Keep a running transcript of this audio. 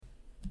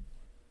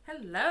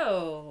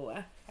Hello.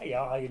 Hey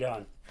y'all, how you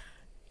doing?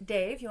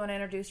 Dave, you want to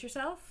introduce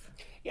yourself?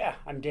 Yeah,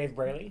 I'm Dave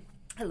Braley.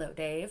 Hello,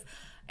 Dave.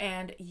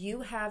 And you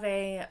have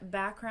a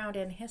background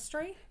in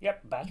history?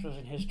 Yep, bachelor's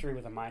in history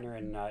with a minor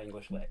in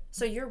English lit.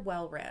 So you're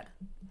well read.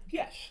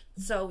 Yes.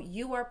 So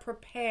you are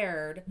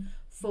prepared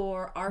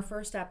for our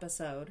first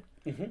episode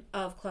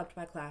of Clubbed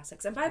by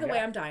Classics. And by the way,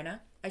 I'm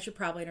Dinah. I should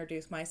probably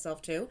introduce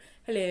myself too.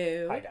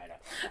 Hello. Hi, Dinah.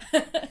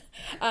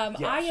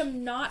 Yes. I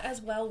am not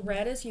as well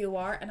read as you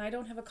are, and I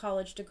don't have a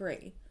college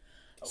degree.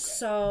 Okay.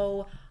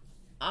 So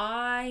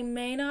I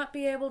may not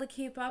be able to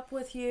keep up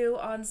with you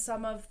on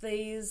some of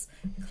these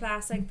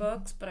classic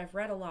books, but I've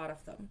read a lot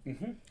of them.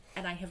 Mm-hmm.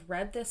 And I have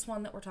read this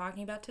one that we're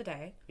talking about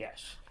today.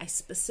 Yes. I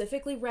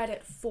specifically read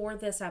it for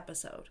this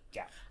episode.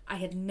 Yeah. I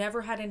had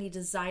never had any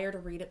desire to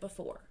read it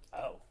before.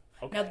 Oh,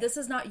 okay. Now, this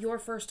is not your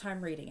first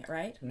time reading it,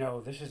 right?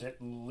 No, this is at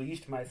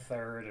least my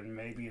third and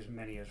maybe as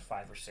many as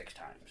 5 or 6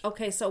 times.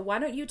 Okay, so why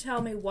don't you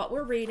tell me what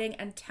we're reading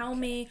and tell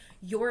me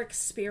your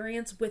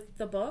experience with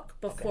the book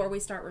before we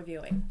start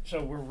reviewing.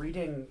 So we're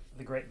reading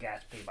The Great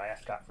Gatsby by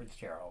F. Scott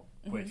Fitzgerald,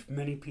 which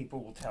many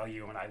people will tell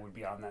you, and I would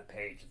be on that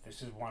page, that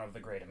this is one of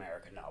the great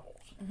American novels.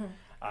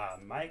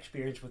 My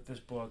experience with this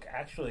book,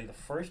 actually, the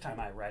first time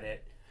I read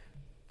it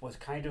was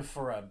kind of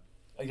for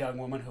a young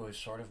woman who is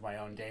sort of my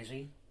own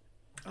Daisy.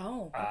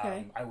 Oh,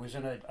 okay. I was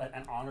in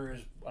an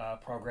honors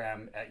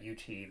program at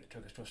UT that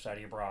took us to a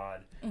study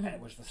abroad, and it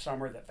was the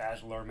summer that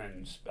Baz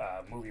Luhrmann's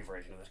movie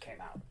version of this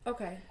came out.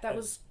 Okay, that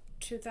was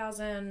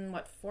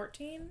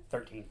 2014?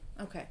 13.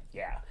 Okay.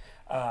 Yeah.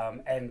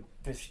 And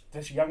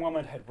this young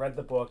woman had read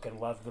the book and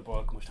loved the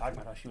book and was talking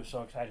about how she was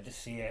so excited to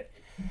see it.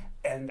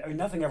 And I mean,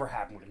 nothing ever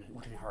happened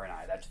between her and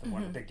I. That's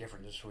one of the big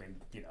differences between,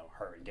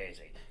 her and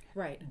Daisy.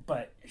 Right.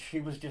 But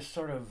she was just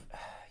sort of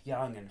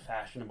young and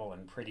fashionable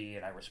and pretty,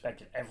 and I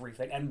respected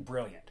everything, and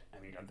brilliant. I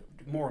mean,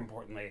 more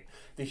importantly,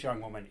 this young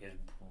woman is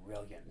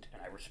brilliant,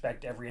 and I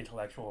respect every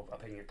intellectual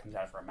opinion that comes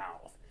out of her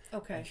mouth.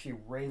 Okay. And she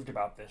raved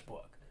about this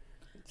book.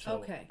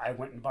 So I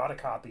went and bought a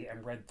copy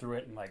and read through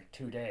it in like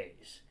 2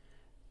 days.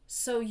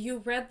 So you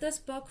read this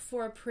book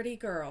for a pretty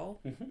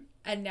girl,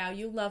 and now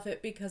you love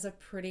it because a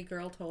pretty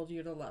girl told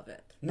you to love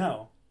it.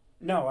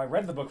 No, I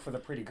read the book for the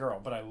pretty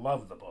girl, but I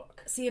love the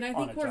book. See, and I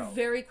think we're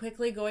very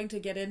quickly going to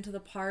get into the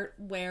part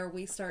where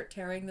we start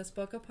tearing this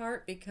book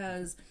apart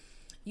because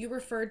you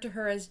referred to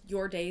her as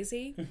your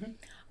Daisy.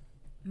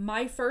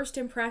 My first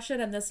impression,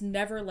 and this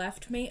never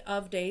left me,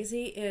 of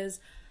Daisy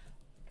is,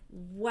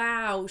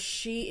 wow,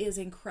 she is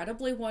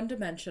incredibly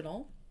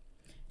one-dimensional.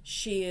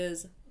 She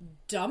is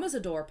dumb as a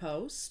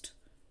doorpost.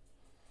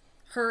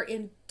 Her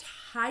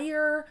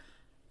entire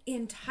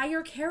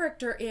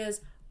character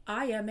is,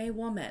 I am a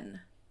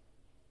woman.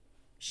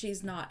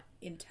 She's not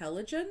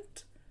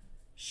intelligent.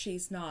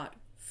 She's not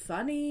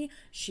funny.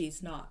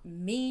 She's not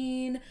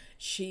mean.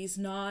 She's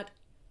not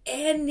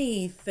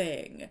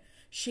anything.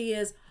 She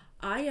is,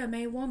 I am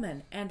a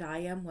woman and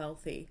I am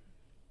wealthy.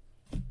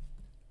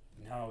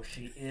 No,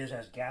 she is,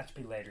 as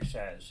Gatsby later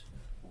says,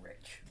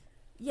 rich.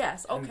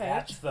 Yes, okay.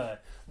 And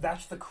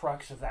that's the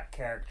crux of that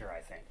character, I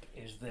think,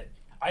 is that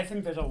I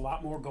think there's a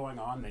lot more going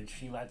on than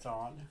she lets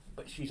on,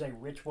 but she's a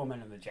rich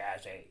woman in the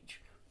jazz age.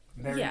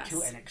 Married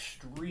to an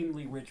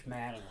extremely rich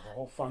man, and her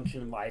whole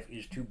function in life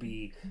is to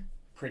be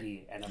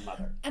pretty and a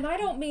mother. And I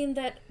don't mean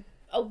that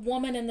a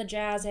woman in the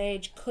jazz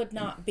age could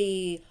not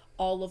be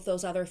all of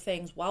those other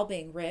things while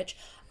being rich.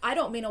 I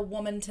don't mean a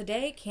woman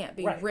today can't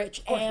be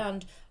rich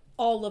and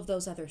all of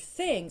those other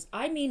things.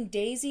 I mean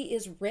Daisy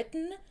is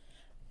written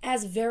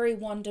as very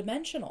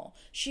one-dimensional.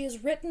 She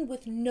is written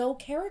with no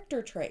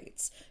character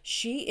traits.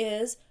 She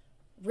is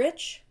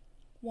rich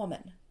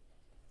woman.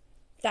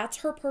 That's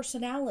her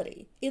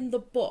personality in the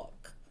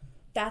book.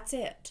 That's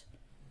it.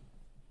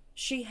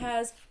 She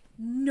has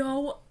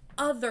no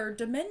other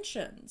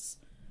dimensions.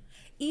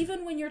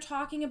 Even when you're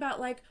talking about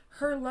like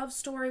her love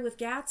story with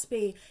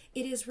Gatsby,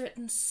 it is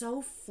written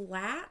so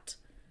flat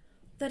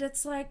that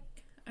it's like,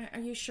 are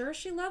you sure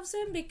she loves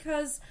him?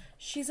 Because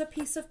she's a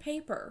piece of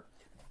paper.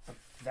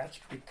 That's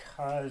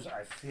because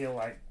I feel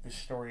like this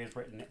story is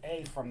written,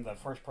 from the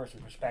first-person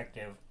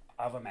perspective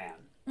of a man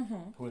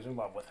who is in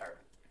love with her,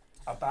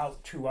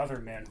 about 2 other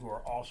men who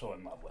are also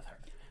in love with her.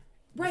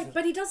 Right,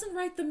 but he doesn't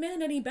write the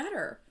men any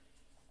better.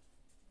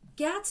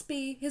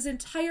 Gatsby, his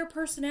entire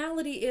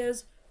personality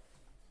is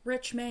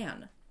rich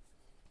man.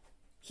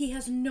 He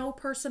has no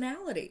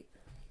personality.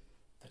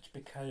 That's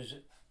because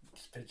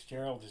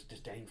Fitzgerald is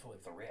disdainful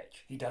of the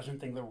rich. He doesn't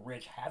think the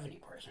rich have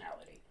any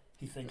personality.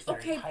 He thinks their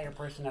entire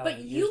personality but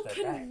is you their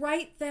can bank.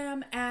 write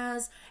them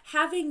as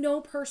having no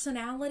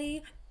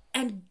personality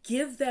and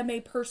give them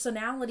a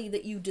personality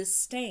that you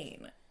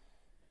disdain.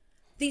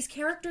 These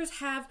characters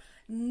have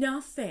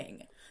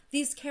nothing.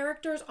 These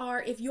characters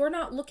are, if you're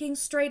not looking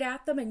straight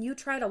at them and you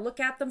try to look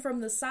at them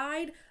from the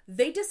side,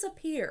 they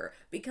disappear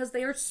because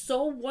they are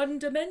so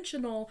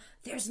one-dimensional,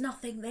 there's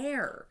nothing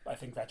there. I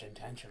think that's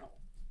intentional.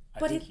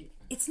 But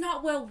it's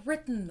not well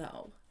written,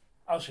 though.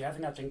 Oh, see, I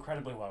think that's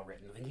incredibly well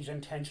written. I think he's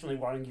intentionally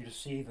wanting you to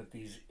see that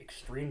these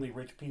extremely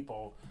rich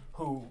people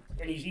who,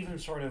 and he's even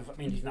sort of, I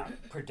mean, he's not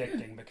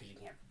predicting because you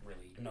can't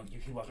really,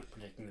 you he wasn't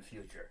predicting the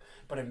future.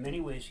 But in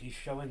many ways, he's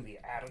showing the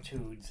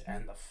attitudes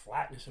and the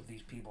flatness of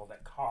these people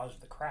that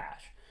caused the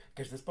crash.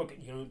 Because this book,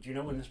 do you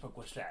know when this book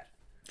was set?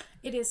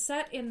 It is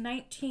set in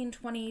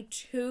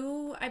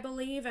 1922, I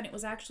believe, and it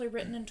was actually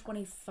written in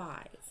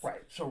 25.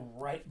 Right, so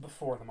right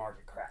before the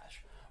market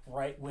crash.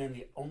 Right when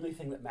the only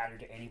thing that mattered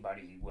to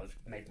anybody was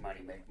make money,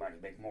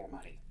 make more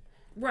money.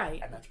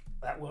 Right. And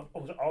that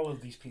was all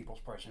of these people's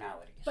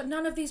personalities. But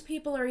none of these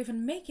people are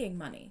even making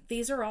money.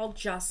 These are all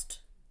just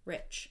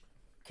rich.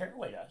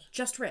 Caraway does.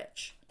 Just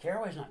rich.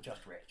 Caraway's not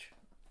just rich.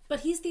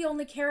 But he's the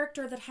only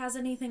character that has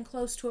anything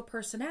close to a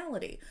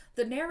personality.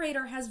 The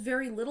narrator has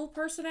very little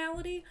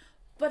personality,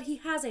 but he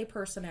has a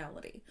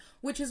personality.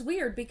 Which is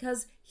weird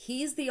because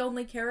he's the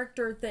only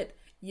character that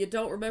you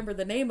don't remember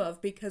the name of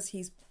because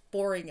he's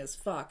boring as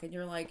fuck. And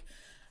you're like,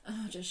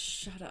 oh, just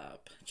shut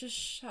up. Just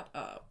shut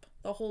up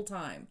the whole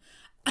time.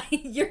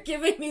 You're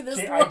giving me this.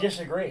 See, I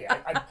disagree.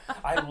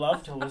 I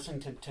love to listen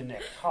to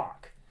Nick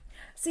talk.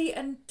 See,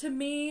 and to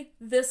me,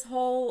 this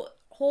whole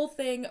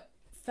thing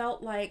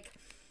felt like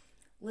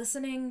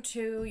listening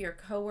to your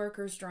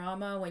coworker's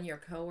drama when your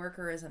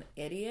coworker is an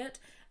idiot,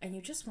 and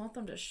you just want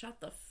them to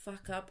shut the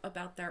fuck up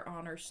about their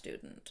honor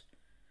student.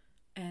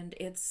 And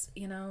it's,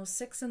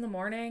 6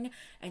 a.m,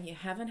 and you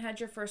haven't had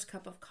your first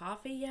cup of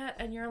coffee yet,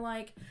 and you're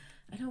like,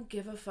 I don't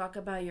give a fuck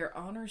about your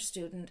honor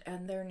student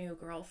and their new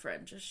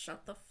girlfriend. Just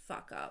shut the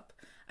fuck up.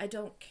 I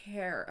don't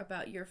care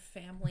about your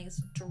family's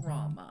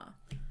drama.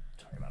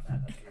 Sorry about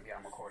that. That's going to be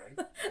on recording.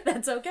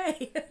 That's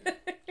okay.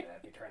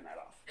 Let me turn that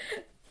off.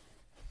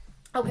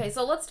 Okay,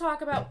 so let's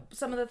talk about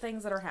some of the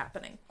things that are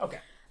happening. Okay.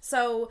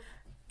 So,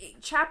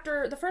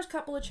 the first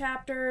couple of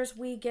chapters,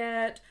 we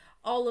get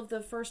all of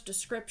the first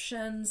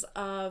descriptions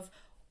of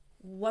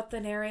what the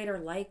narrator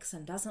likes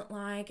and doesn't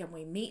like, and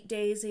we meet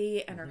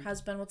Daisy and her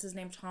husband. What's his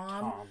name?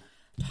 Tom.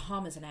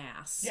 Tom is an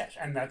ass. Yes,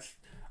 and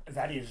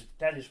that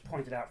is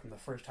pointed out from the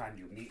first time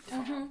you meet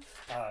Tom.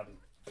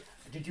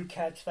 Did you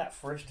catch that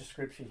first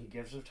description he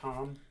gives of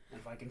Tom? And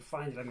if I can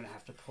find it, I'm going to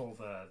have to pull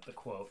the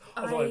quote.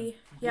 I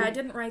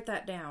didn't write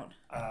that down.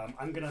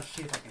 I'm going to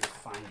see if I can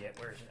find it.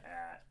 Where's it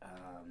at?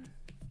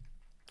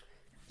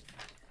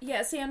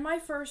 Yeah, see, and my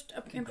first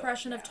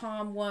impression of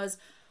Tom was,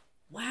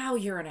 wow,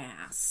 you're an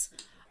ass.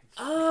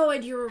 Oh,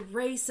 and you're a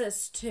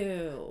racist,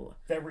 too.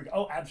 There we go.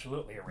 Oh,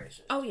 absolutely a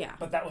racist. Oh, yeah.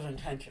 But that was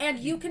intentional. And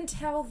you can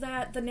tell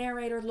that the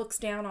narrator looks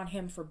down on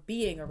him for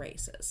being a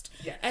racist.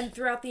 Yes. And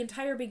throughout the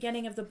entire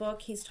beginning of the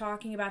book, he's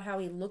talking about how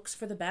he looks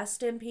for the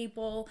best in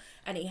people,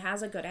 and he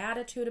has a good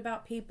attitude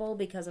about people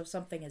because of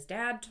something his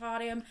dad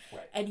taught him.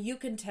 Right. And you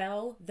can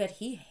tell that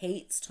he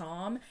hates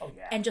Tom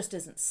and just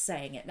isn't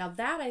saying it. Now,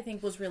 that, I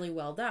think, was really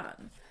well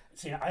done.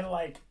 See, I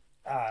like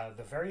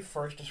the very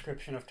first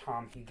description of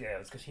Tom he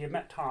gives, because he had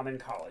met Tom in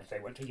college. They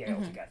went to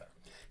Yale together.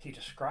 He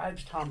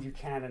describes Tom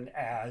Buchanan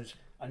as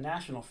a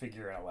national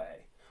figure in a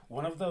way.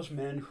 One of those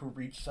men who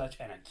reached such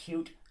an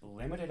acute,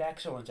 limited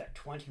excellence at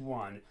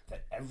 21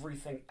 that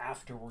everything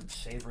afterwards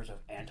savors of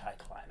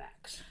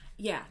anticlimax.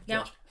 Yeah.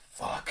 Now, just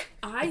fuck.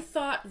 I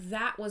thought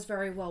that was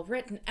very well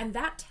written, and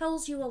that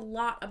tells you a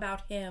lot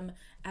about him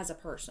as a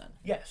person.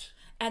 Yes.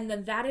 And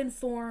then that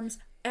informs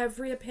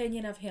every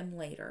opinion of him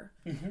later.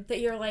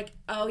 That you're like,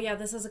 oh yeah,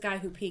 this is a guy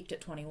who peaked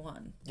at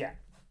 21. Yeah.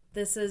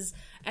 This is,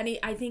 and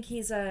I think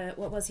he's a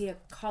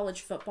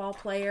college football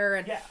player,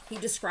 and he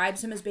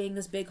describes him as being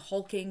this big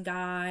hulking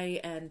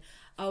guy, and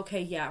okay,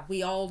 yeah,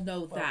 we all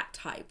know that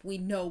type. We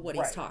know what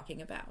he's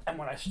talking about. And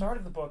when I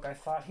started the book, I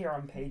thought here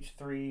on page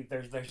 3,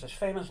 there's this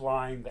famous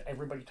line that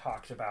everybody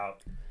talks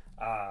about,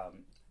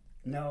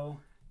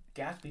 no,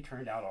 Gatsby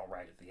turned out all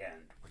right at the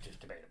end, which is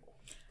debatable.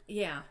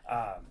 Yeah.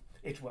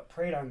 It's what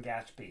preyed on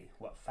Gatsby,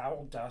 what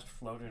foul dust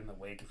floated in the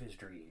wake of his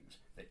dreams,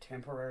 that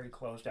temporarily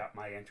closed out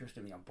my interest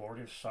in the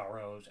abortive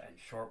sorrows and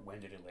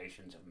short-winded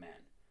elations of men.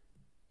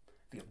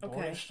 The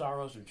abortive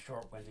sorrows and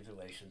short-winded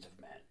elations of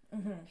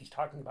men. He's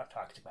talking about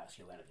toxic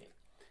masculinity.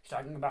 He's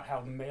talking about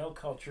how male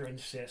culture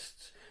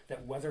insists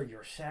that whether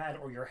you're sad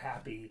or you're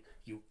happy,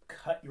 you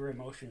cut your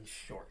emotions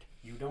short.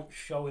 You don't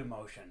show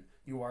emotion.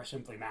 You are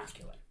simply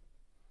masculine.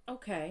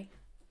 Okay.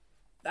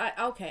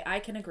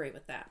 I can agree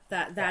with that.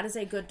 That is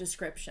a good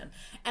description.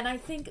 And I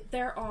think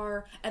there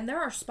are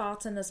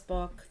spots in this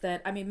book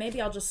that, I mean,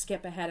 maybe I'll just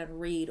skip ahead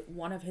and read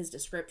one of his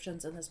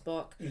descriptions in this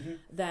book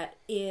that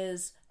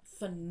is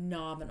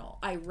phenomenal.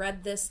 I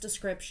read this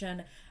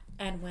description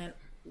and went,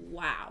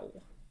 wow.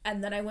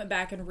 And then I went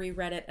back and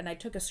reread it, and I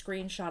took a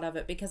screenshot of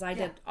it because I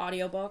did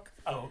audiobook.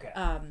 Oh, okay.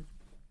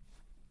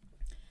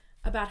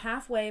 About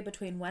halfway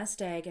between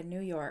West Egg and New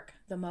York,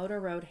 the motor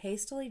road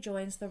hastily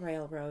joins the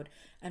railroad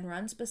and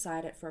runs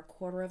beside it for a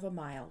quarter of a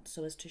mile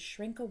so as to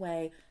shrink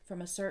away from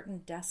a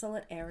certain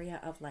desolate area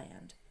of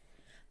land.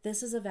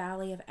 This is a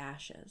valley of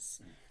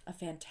ashes, a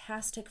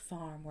fantastic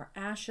farm where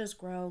ashes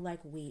grow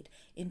like wheat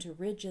into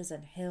ridges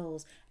and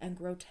hills and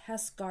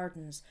grotesque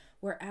gardens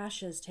where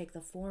ashes take the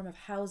form of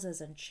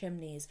houses and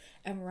chimneys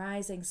and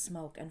rising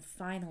smoke and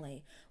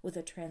finally, with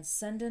a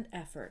transcendent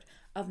effort,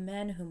 of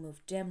men who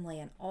move dimly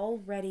and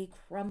already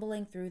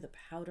crumbling through the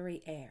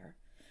powdery air.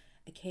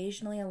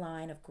 Occasionally a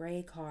line of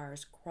gray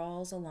cars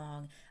crawls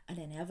along an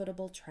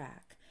inevitable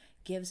track,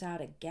 gives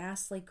out a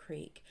ghastly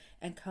creak,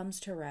 and comes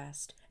to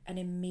rest, and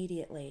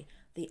immediately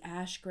the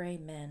ash-gray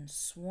men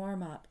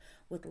swarm up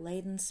with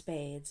laden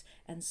spades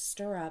and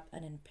stir up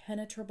an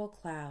impenetrable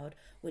cloud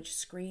which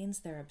screens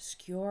their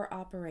obscure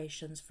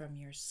operations from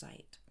your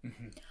sight.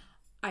 Mm-hmm.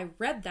 I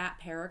read that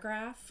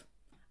paragraph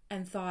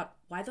and thought,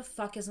 why the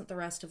fuck isn't the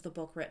rest of the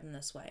book written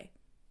this way?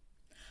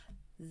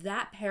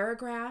 That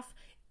paragraph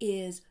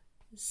is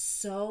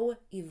so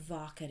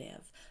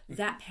evocative.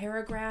 That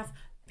paragraph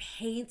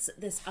paints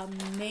this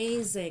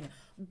amazing,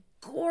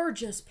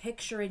 gorgeous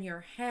picture in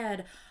your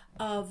head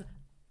of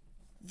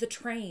the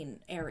train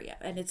area,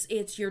 and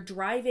it's you're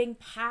driving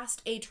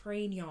past a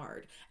train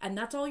yard, and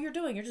that's all you're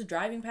doing. You're just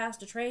driving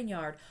past a train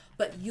yard,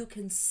 but you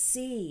can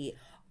see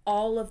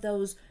all of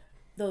those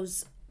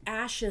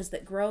ashes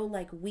that grow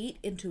like wheat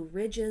into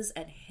ridges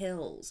and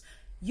hills.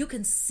 You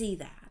can see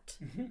that,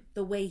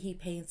 the way he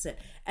paints it.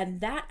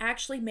 And that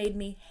actually made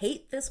me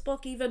hate this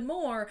book even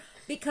more,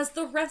 because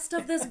the rest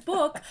of this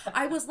book,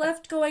 I was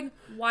left going,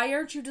 why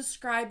aren't you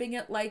describing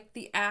it like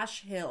the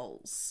Ash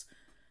Hills?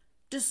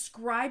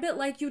 Describe it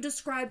like you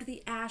described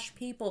the Ash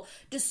people.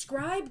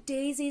 Describe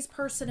Daisy's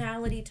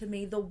personality to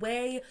me the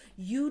way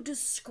you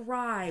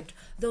described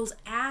those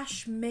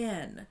Ash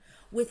men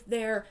with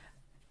their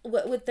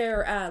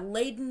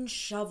laden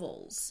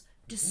shovels.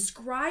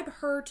 Describe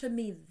her to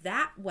me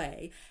that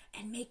way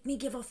and make me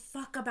give a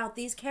fuck about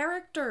these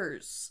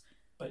characters.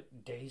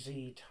 But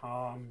Daisy,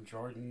 Tom,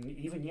 Jordan,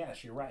 even,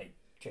 yes, you're right,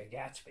 Jay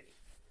Gatsby,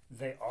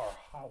 they are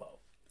hollow.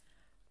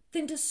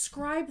 Then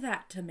describe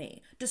that to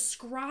me.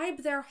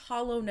 Describe their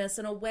hollowness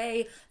in a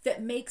way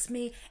that makes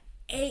me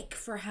ache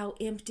for how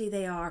empty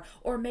they are,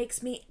 or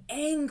makes me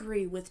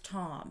angry with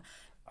Tom.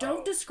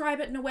 Don't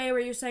describe it in a way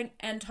where you're saying,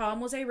 and Tom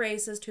was a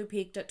racist who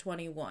peaked at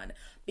 21.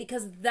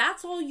 Because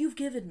that's all you've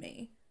given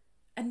me.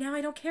 And now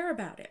I don't care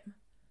about him.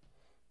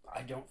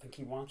 I don't think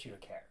he wants you to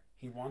care.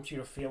 He wants you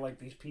to feel like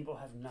these people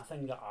have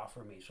nothing to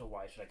offer me, so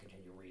why should I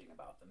continue reading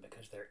about them?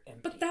 Because they're empty.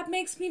 But that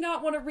makes me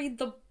not want to read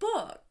the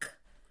book.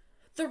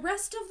 The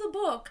rest of the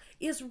book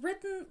is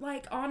written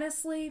like,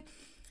 honestly,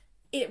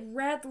 it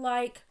read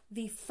like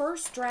the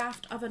first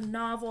draft of a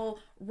novel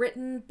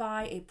written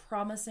by a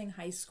promising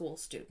high school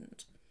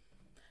student.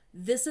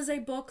 This is a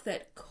book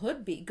that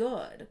could be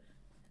good.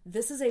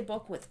 This is a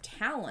book with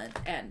talent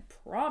and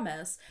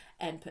promise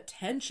and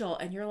potential,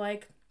 and you're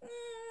like,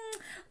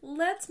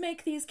 let's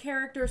make these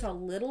characters a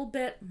little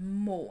bit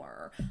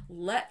more.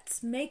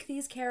 Let's make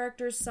these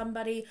characters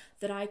somebody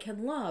that I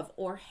can love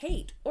or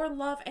hate, or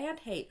love and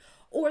hate,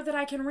 or that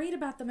I can read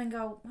about them and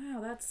go,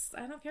 wow,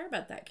 I don't care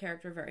about that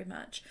character very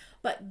much.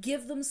 But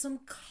give them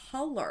some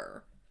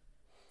color.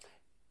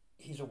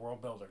 He's a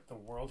world builder. The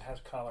world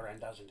has color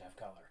and doesn't have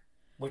color.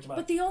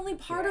 But the only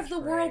part of the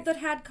world that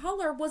had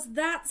color was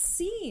that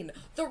scene.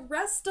 The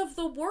rest of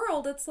the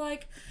world, it's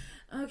like,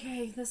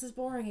 okay, this is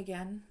boring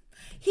again.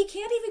 He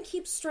can't even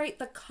keep straight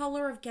the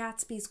color of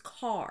Gatsby's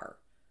car.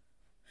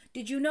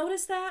 Did you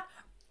notice that?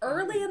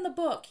 Early in the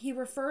book, he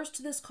refers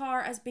to this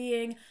car as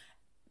being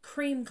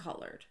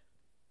cream-colored.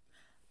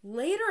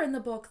 Later in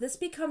the book, this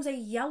becomes a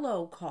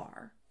yellow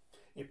car.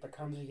 It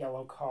becomes a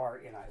yellow car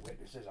in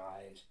eyewitnesses'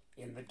 eyes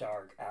in the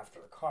dark after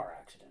a car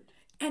accident.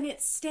 And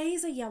it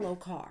stays a yellow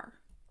car.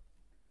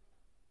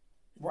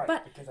 Right,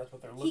 but because that's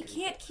what they're looking for.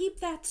 He can't keep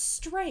that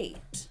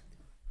straight.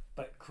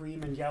 But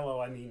cream and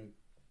yellow, I mean...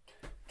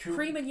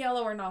 Cream and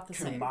yellow are not the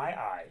same. To my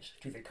eyes,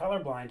 to the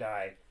colorblind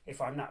eye, if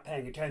I'm not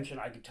paying attention,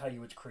 I could tell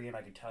you it's cream,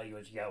 I could tell you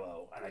it's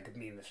yellow, and I could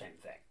mean the same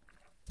thing.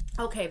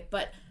 Okay,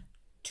 but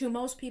to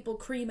most people,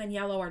 cream and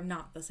yellow are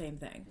not the same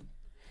thing.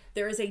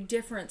 There is a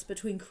difference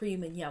between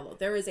cream and yellow.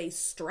 There is a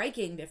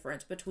striking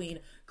difference between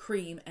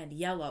cream and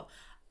yellow.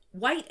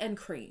 White and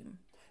cream.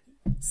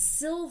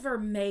 Silver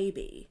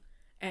maybe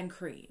and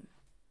cream.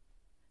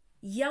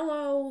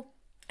 Yellow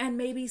and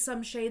maybe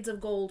some shades of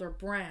gold or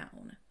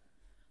brown.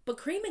 But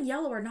cream and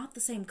yellow are not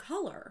the same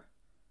color.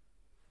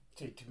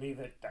 See, to me,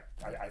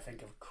 I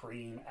think of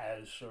cream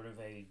as sort of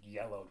a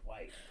yellowed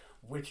white,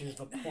 which is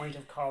the point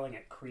of calling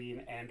it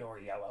cream and or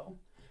yellow.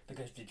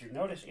 Because did you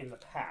notice in the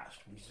past,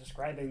 when he's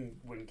describing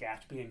when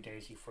Gatsby and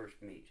Daisy first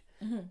meet,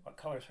 what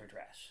color is her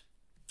dress?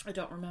 I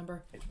don't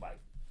remember. It's white.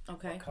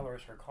 Okay. What color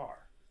is her car?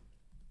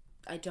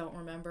 I don't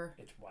remember.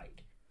 It's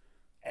white.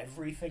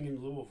 Everything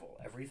in Louisville,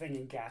 everything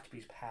in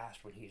Gatsby's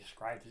past when he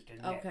describes it to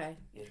Nick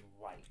is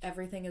white.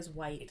 Everything is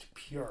white. It's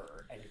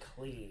pure and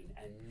clean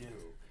and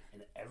new.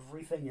 And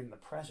everything in the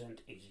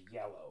present is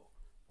yellow,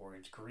 or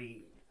it's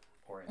green,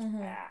 or it's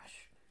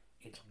ash.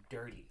 It's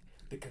dirty.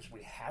 Because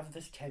we have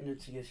this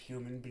tendency as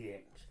human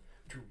beings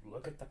to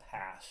look at the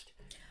past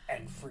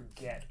and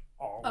forget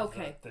all of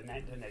the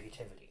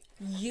negativity.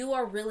 You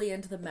are really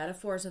into the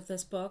metaphors of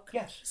this book?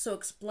 Yes. So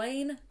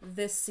explain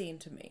this scene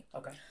to me.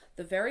 Okay.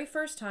 The very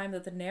first time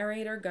that the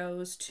narrator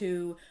goes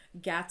to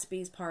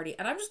Gatsby's party,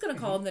 and I'm just going to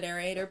call him the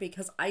narrator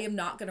because I am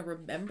not going to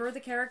remember the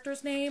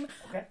character's name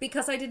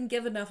because I didn't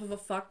give enough of a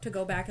fuck to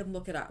go back and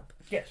look it up.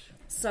 Yes.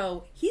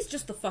 So he's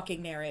just the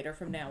fucking narrator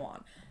from now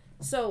on.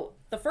 So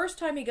the first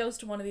time he goes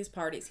to one of these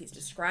parties, he's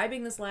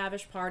describing this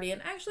lavish party.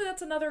 And actually,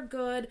 that's another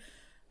good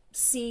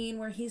scene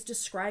where he's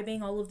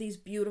describing all of these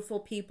beautiful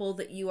people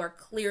that you are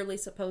clearly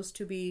supposed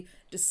to be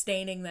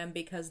disdaining them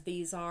because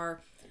these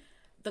are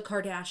the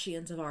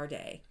Kardashians of our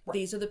day. Right.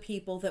 These are the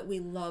people that we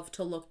love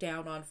to look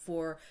down on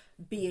for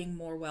being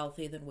more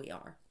wealthy than we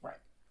are. Right.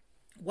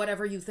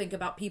 Whatever you think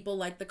about people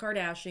like the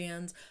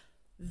Kardashians,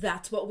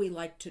 that's what we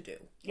like to do.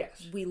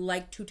 Yes. We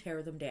like to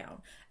tear them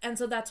down. And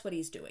so that's what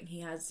he's doing.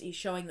 He's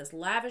showing this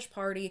lavish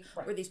party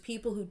where these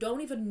people who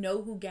don't even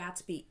know who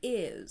Gatsby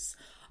is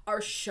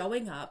are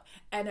showing up,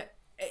 and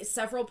at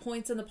several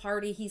points in the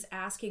party he's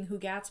asking who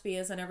Gatsby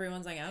is, and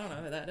everyone's like, I don't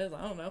know who that is.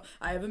 I don't know.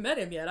 I haven't met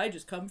him yet. I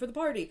just come for the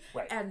party.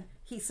 Right. And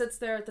he sits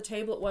there at the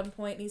table at one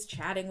point and he's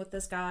chatting with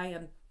this guy,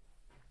 and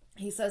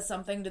he says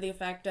something to the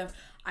effect of,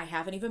 I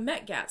haven't even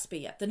met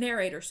Gatsby yet. The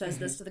narrator says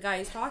this to the guy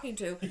he's talking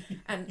to,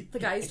 and the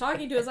guy he's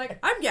talking to is like,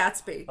 I'm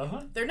Gatsby.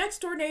 Uh-huh. They're next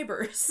door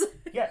neighbors.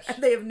 Yes.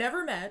 And they have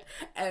never met,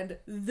 and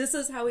this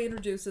is how he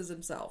introduces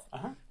himself.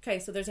 Uh-huh. Okay,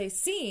 so there's a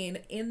scene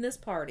in this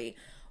party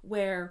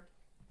where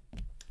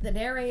the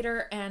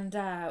narrator and,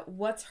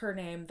 what's her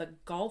name, the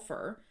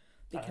golfer,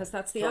 because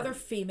that's the other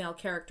female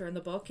character in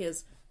the book,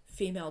 is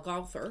female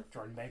golfer.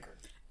 Jordan Baker.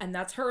 And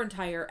that's her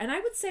entire, and I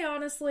would say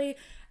honestly,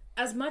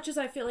 as much as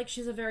I feel like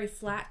she's a very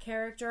flat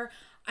character,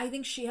 I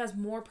think she has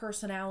more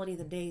personality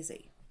than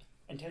Daisy.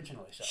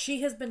 Intentionally so.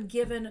 She has been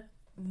given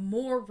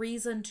more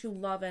reason to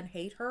love and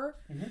hate her.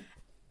 Mm-hmm.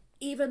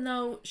 Even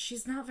though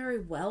she's not very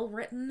well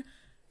written,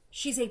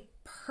 she's a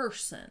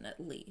person at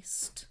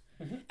least.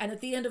 Mm-hmm. And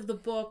at the end of the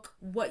book,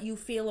 what you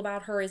feel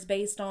about her is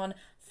based on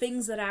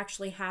things that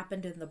actually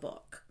happened in the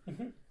book.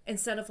 Mm-hmm.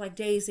 Instead of like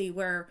Daisy,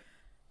 where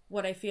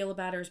what I feel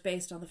about her is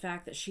based on the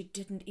fact that she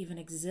didn't even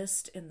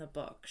exist in the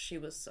book. She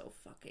was so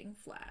fucking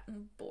flat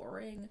and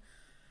boring.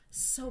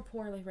 So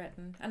poorly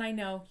written. And I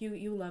know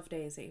you love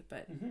Daisy,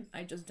 but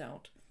I just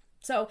don't.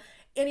 So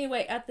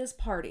anyway, at this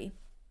party,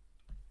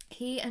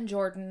 he and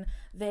Jordan,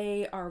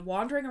 they are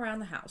wandering around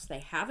the house. They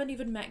haven't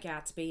even met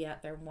Gatsby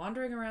yet. They're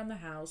wandering around the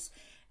house,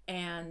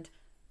 and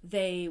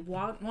they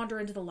wander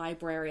into the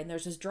library, and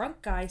there's this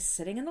drunk guy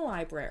sitting in the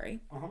library,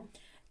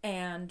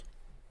 and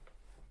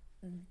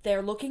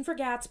they're looking for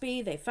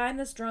Gatsby. They find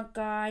this drunk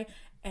guy,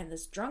 and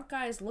this drunk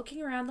guy is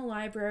looking around the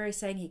library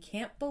saying he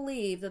can't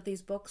believe that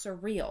these books are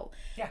real.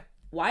 Yeah.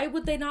 Why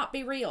would they not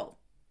be real?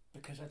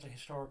 Because that's a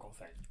historical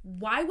thing.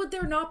 Why would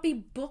there not be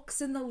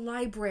books in the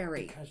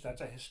library? Because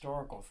that's a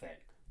historical thing.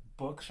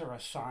 Books are a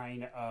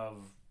sign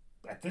of,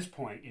 at this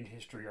point in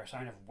history, are a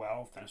sign of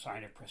wealth and a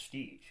sign of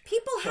prestige.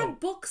 People had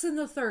books in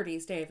the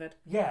 30s, David.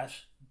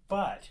 Yes,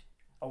 but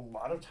a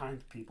lot of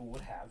times people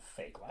would have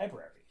fake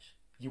libraries.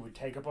 You would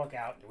take a book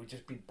out, and it would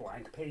just be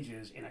blank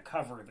pages in a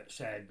cover that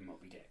said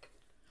Moby Dick.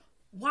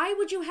 Why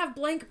would you have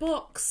blank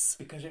books?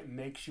 Because it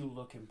makes you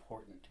look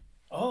important.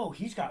 Oh,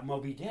 he's got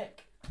Moby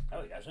Dick.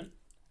 No, he doesn't.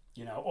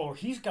 You know, or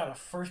he's got a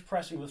first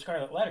pressing of the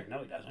Scarlet Letter. No,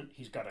 he doesn't.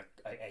 He's got a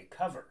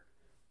cover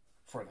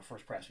for the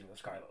first pressing of the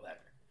Scarlet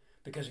Letter.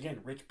 Because, again,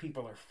 rich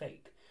people are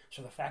fake.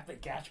 So the fact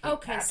that Gatsby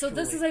Okay, so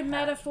this is a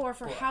metaphor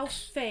for how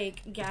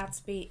fake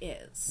Gatsby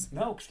is.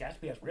 No, because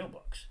Gatsby has real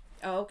books.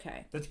 Oh,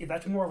 okay.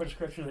 That's more of a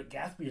description that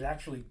Gatsby is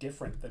actually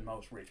different than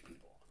most rich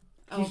people.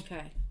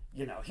 Okay.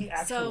 You know, he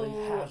actually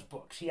has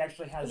books. He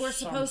actually has We're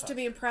supposed to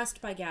be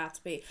impressed by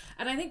Gatsby.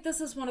 And I think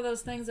this is one of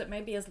those things that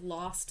maybe is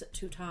lost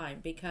to time,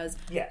 because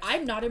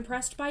I'm not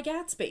impressed by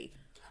Gatsby.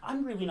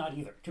 I'm really not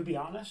either. To be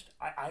honest,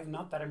 I'm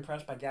not that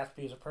impressed by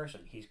Gatsby as a person.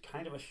 He's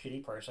kind of a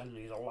shitty person, and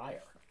he's a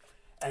liar.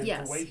 And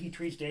the way he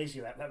treats Daisy,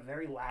 that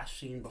very last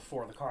scene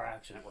before the car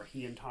accident where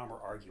he and Tom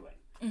are arguing,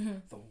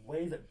 the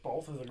way that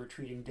both of them are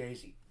treating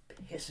Daisy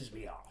pisses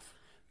me off.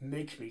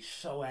 Makes me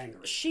so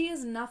angry. She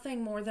is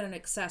nothing more than an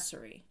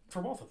accessory.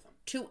 For both of them.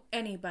 To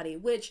anybody,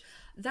 which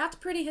that's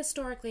pretty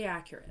historically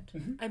accurate.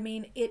 I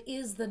mean, it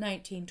is the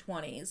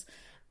 1920s.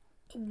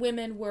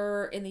 Women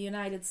were, in the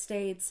United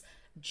States,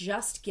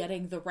 just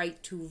getting the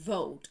right to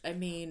vote. I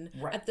mean,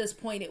 at this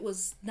point, it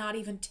was not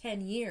even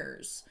 10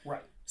 years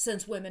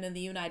since women in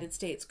the United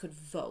States could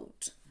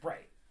vote.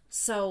 Right.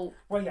 So,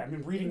 well, yeah, I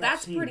mean, reading that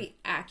scene... That's pretty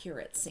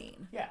accurate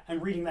scene. Yeah,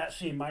 and reading that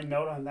scene, my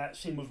note on that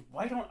scene was,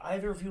 why don't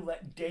either of you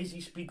let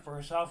Daisy speak for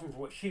herself and for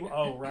what she...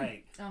 Oh,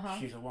 right.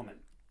 She's a woman.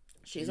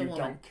 She's a woman.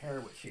 You don't care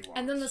what she wants.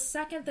 And then the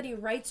second that he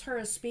writes her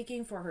as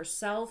speaking for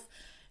herself,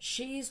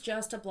 she's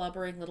just a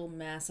blubbering little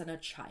mess and a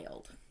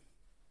child.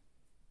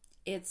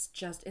 It's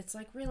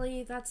like,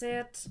 really? That's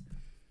it?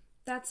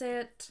 That's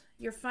it?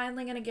 You're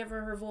finally going to give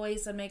her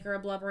voice and make her a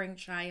blubbering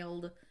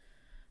child?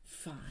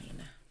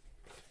 Fine.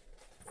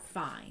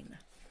 Let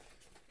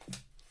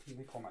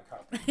me pull my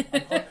copy.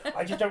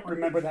 I just don't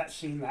remember that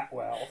scene that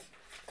well.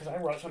 Because I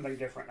wrote something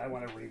different. I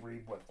want to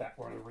reread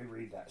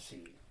that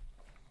scene.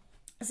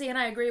 See, and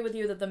I agree with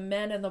you that the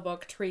men in the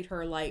book treat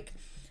her like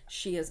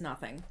she is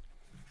nothing.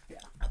 Yeah.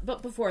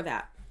 But before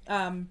that...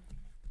 yeah,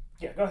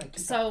 go ahead.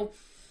 So,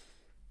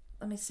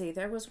 let me see.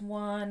 There was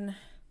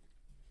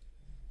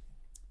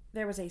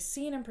a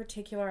scene in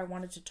particular I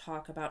wanted to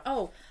talk about.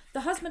 Oh,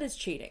 the husband is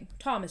cheating.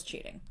 Tom is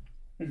cheating.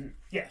 Mm-hmm.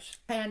 Yes.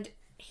 And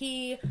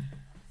he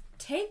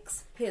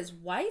takes his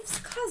wife's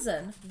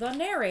cousin, the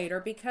narrator,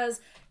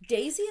 because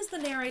Daisy is the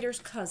narrator's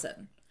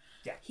cousin.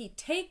 Yeah. He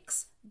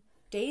takes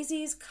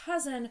Daisy's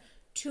cousin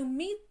to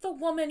meet the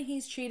woman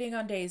he's cheating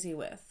on Daisy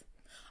with.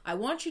 I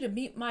want you to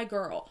meet my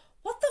girl.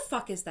 What the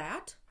fuck is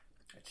that?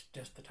 It's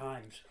just the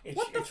times.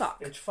 What the fuck?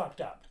 It's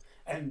fucked up.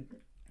 And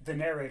the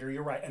narrator,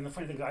 you're right. And the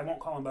funny thing is, I won't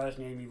call him by his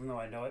name even though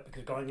I know it,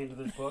 because going into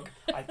this book,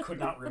 I could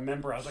not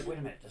remember. I was like, wait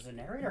a minute, does the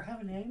narrator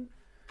have a name?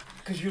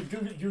 Because you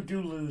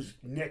do lose,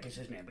 Nick is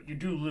his name, but you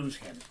do lose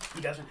him.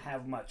 He doesn't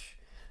have much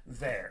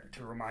there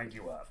to remind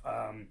you of.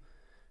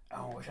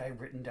 I wish I had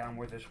written down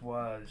where this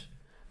was.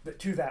 But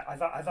to that, I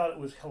thought it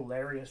was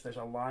hilarious. There's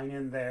a line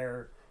in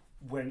there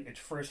when it's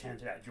first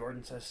handed out.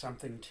 Jordan says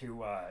something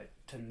to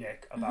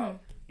Nick about,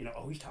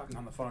 he's talking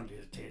on the phone to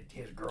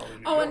his girl in New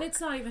York. Oh, and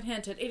it's not even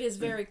hinted. It is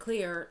very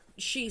clear.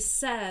 She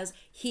says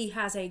he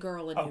has a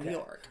girl in New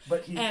York.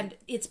 And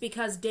it's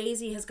because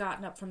Daisy has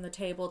gotten up from the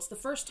table. It's the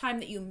first time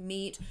that you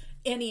meet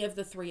any of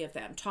the three of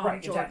them. Tom,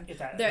 right, Jordan.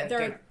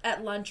 They're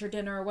at lunch or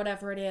dinner or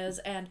whatever it is,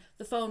 and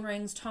the phone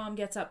rings. Tom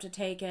gets up to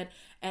take it,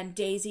 and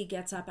Daisy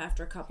gets up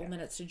after a couple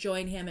minutes to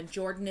join him, and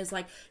Jordan is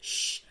like,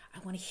 shh, I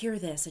want to hear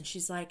this. And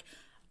she's like,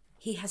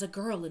 he has a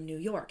girl in New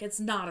York. It's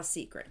not a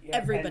secret. Yeah,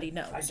 everybody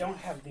knows. I don't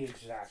have the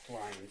exact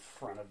line in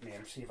front of me.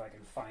 I'm see if I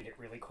can find it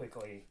really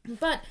quickly.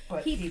 But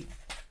he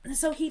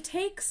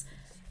takes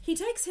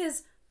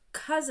his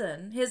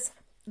cousin, his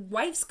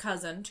wife's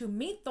cousin, to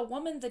meet the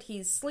woman that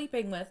he's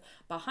sleeping with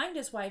behind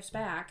his wife's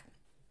back.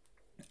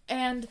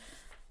 And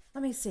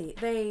let me see.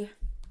 They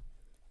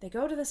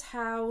go to this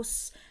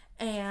house,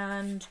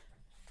 and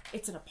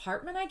it's an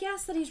apartment, I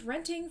guess, that he's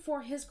renting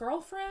for his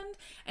girlfriend.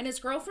 And his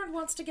girlfriend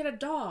wants to get a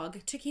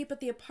dog to keep at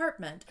the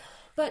apartment.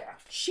 But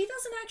she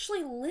doesn't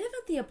actually live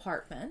at the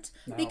apartment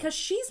because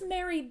she's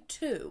married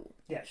too.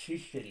 Yeah,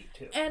 she's shitty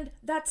too. And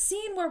that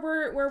scene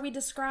where we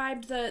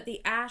described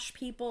the Ash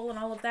people and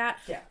all of that,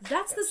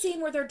 that's the scene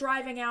where they're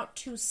driving out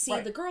to see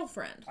the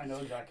girlfriend. I know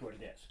exactly what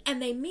it is.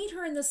 And they meet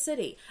her in the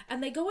city.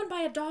 And they go and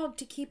buy a dog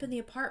to keep in the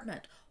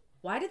apartment.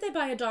 Why did they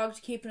buy a dog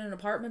to keep in an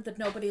apartment that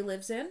nobody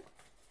lives in?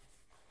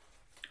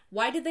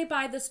 Why did they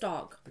buy this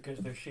dog? Because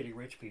they're shitty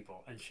rich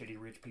people, and shitty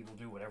rich people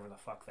do whatever the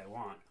fuck they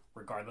want,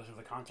 regardless of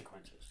the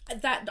consequences.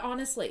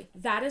 Honestly,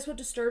 that is what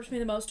disturbs me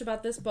the most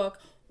about this book.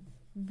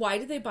 Why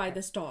did they buy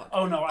this dog?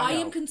 Oh, no, I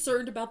know. am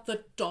concerned about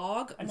the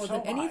dog more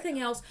than anything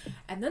else.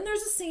 And then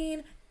there's a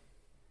scene.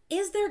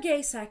 Is there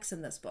gay sex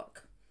in this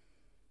book?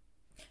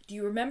 Do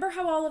you remember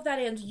how all of that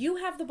ends? You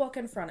have the book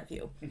in front of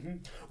you. Mm-hmm.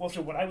 Well,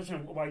 so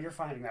while you're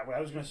finding that, what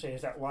I was going to say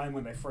is that line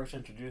when they first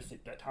introduced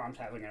it, that Tom's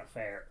having an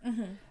affair.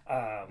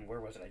 Mm-hmm. Where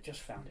was it? I just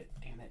found it.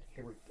 Damn it.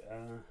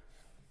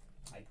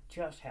 I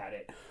just had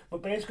it.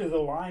 But basically the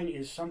line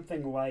is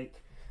something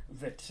like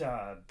that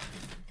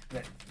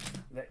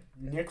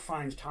Nick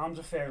finds Tom's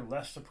affair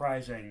less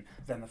surprising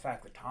than the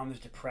fact that Tom is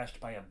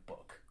depressed by a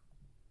book.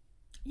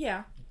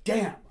 Yeah.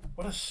 Damn.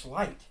 What a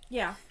slight.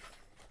 Yeah.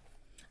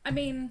 I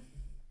mean,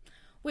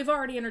 we've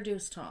already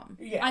introduced Tom.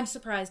 Yeah. I'm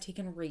surprised he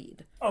can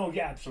read. Oh,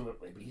 yeah,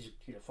 absolutely. But he's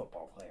a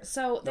football player.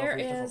 So there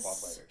is... football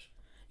players.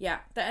 Yeah,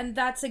 and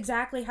that's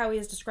exactly how he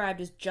is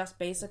described, as just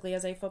basically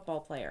as a football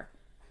player.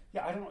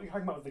 Yeah, I don't know what you're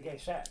talking about with the gay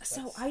sex.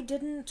 So I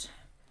didn't...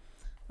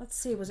 Let's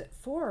see, was it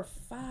 4 or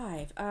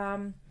 5?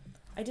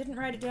 I didn't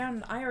write it down,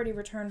 and I already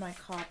returned my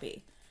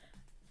copy.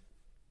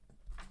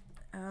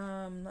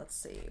 Let's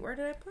see, where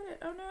did I put it?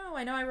 Oh no,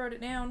 I know I wrote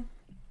it down.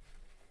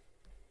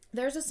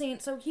 There's a scene,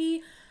 so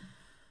he...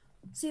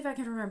 See if I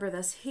can remember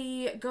this.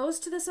 He goes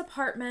to this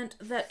apartment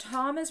that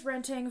Tom is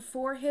renting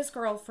for his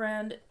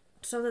girlfriend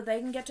so that they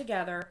can get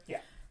together. Yeah.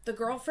 The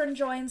girlfriend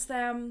joins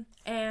them,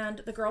 and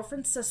the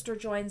girlfriend's sister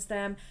joins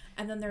them,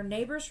 and then their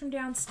neighbors from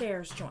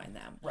downstairs join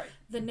them. Right.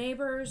 The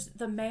neighbors,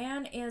 the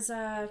man is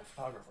a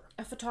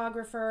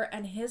photographer,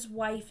 and his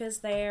wife is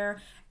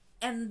there,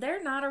 and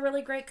they're not a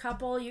really great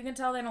couple. You can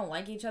tell they don't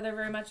like each other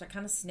very much. They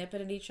kind of snip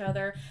at each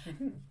other.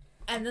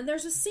 And then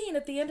there's a scene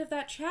at the end of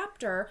that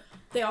chapter.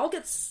 They all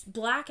get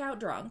blackout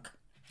drunk.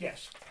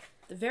 Yes.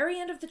 The very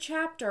end of the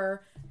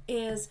chapter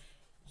is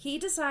he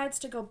decides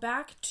to go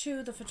back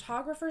to the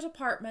photographer's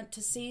apartment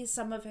to see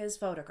some of his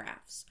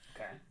photographs.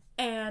 Okay.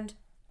 And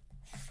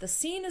the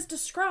scene is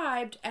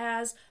described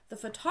as the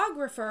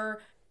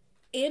photographer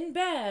in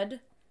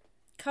bed,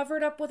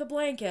 covered up with a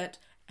blanket,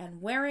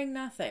 and wearing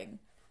nothing.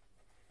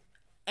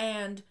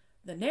 And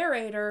the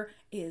narrator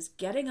is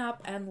getting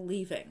up and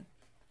leaving.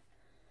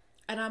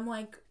 And I'm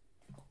like,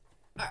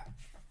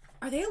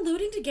 are they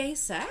alluding to gay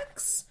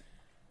sex?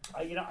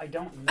 I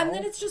don't know. And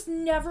then it's just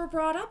never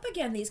brought up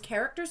again. These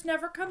characters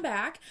never come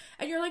back.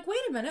 And you're like,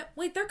 wait a minute.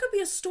 Wait, there could be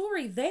a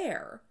story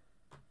there.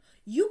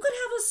 You could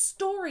have a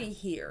story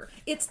here.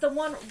 It's the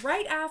one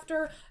right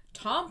after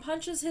Tom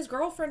punches his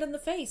girlfriend in the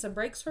face and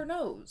breaks her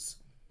nose.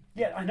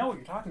 Yeah, I know what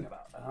you're talking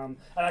about. And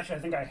actually, I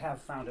think I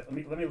have found it.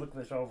 Let me look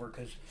this over,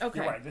 because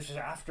you're right. This is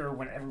after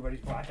when everybody's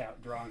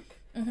blackout drunk.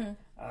 Mm-hmm.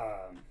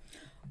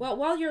 Well,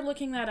 while you're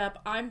looking that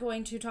up, I'm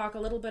going to talk a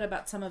little bit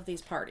about some of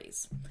these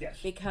parties. Yes.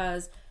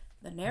 Because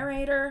The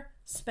narrator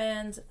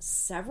spends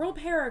several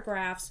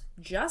paragraphs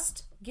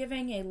just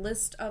giving a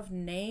list of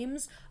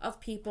names of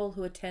people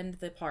who attend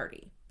the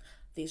party.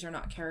 These are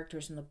not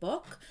characters in the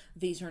book.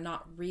 These are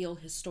not real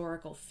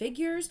historical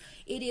figures.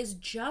 It is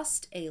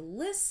just a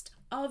list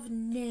of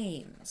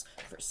names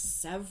for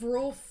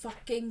several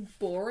fucking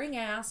boring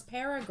ass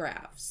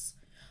paragraphs.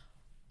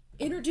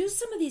 Introduce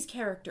some of these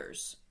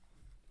characters.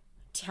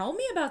 Tell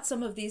me about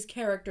some of these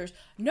characters.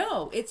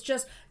 No, it's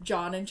just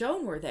John and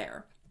Joan were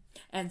there.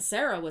 And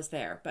Sarah was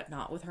there, but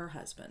not with her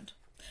husband.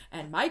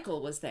 And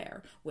Michael was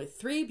there with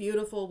 3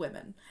 beautiful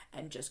women.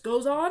 And just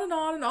goes on and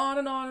on and on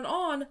and on and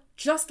on,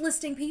 just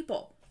listing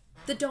people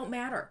that don't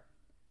matter.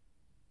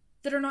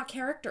 That are not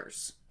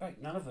characters. Right,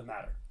 none of them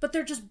matter. But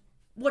they're just,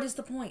 what is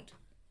the point?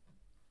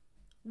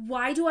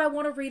 Why do I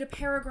want to read a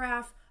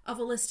paragraph of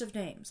a list of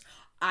names?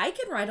 I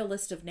can write a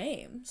list of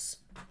names.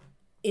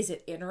 Is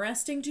it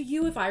interesting to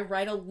you if I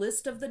write a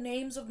list of the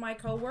names of my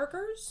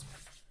coworkers?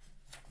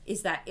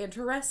 Is that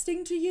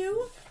interesting to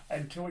you?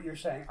 And to what you're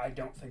saying, I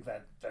don't think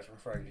that's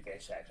referring to gay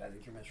sex. I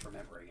think you're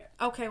misremembering it.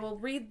 Okay, well,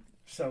 read.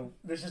 So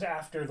this is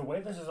after, the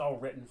way this is all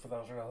written, for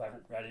those who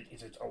haven't read it,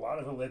 is it's a lot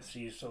of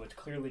ellipses, so it's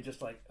clearly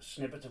just like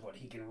snippets of what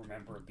he can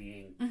remember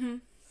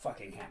being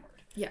fucking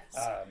hammered. Yes.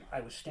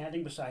 I was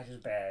standing beside his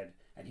bed,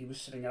 and he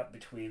was sitting up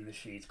between the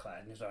sheets,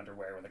 clad in his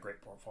underwear with a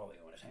great portfolio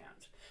in his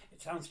hands.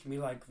 It sounds to me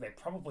like they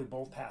probably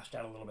both passed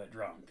out a little bit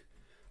drunk.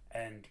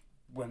 And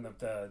when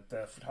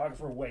the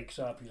photographer wakes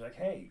up, he's like,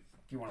 hey,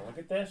 do you want to look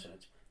at this? And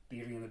it's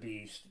Beauty and the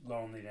Beast,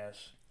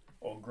 Loneliness,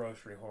 Old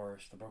Grocery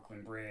Horse, the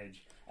Brooklyn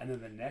Bridge. And then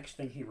the next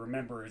thing he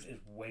remembers is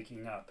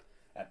waking up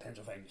at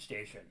Pennsylvania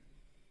Station,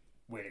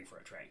 waiting for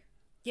a train.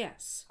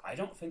 Yes. I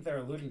don't think they're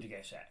alluding to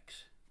gay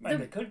sex. I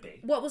mean, it could be.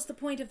 What was the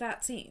point of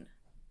that scene?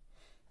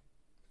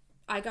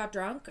 I got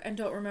drunk and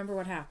don't remember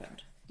what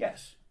happened.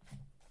 Yes.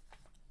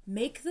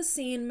 Make the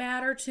scene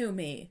matter to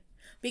me.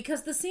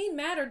 Because the scene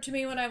mattered to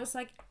me when I was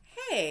like,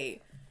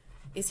 hey,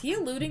 is he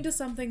alluding to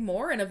something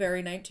more in a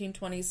very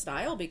 1920s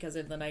style? Because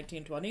in the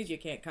 1920s, you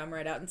can't come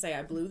right out and say,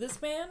 I blew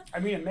this man. I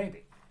mean,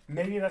 maybe.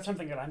 Maybe that's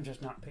something that I'm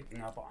just not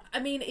picking up on. I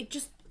mean, it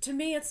just, to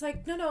me, it's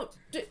like, no,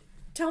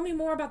 tell me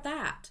more about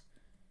that.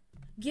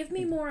 Give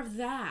me more of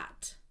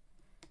that.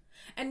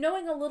 And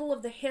knowing a little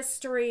of the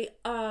history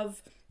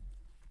of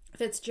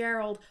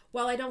Fitzgerald,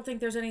 while I don't think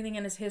there's anything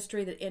in his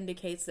history that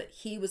indicates that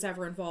he was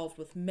ever involved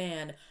with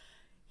men,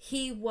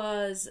 he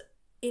was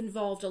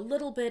involved a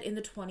little bit in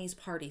the 20s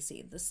party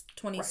scene, the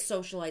 20s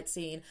socialite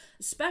scene,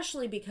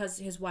 especially because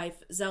his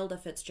wife, Zelda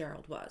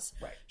Fitzgerald, was.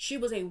 Right. She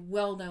was a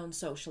well-known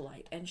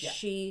socialite, and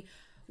she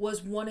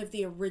was one of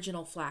the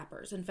original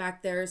flappers. In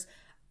fact, there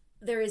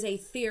is a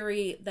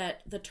theory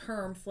that the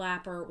term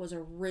flapper was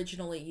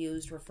originally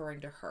used referring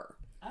to her.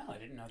 Oh, I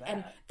didn't know that.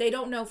 And they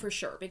don't know for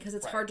sure because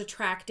it's hard to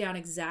track down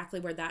exactly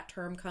where that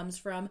term comes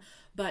from.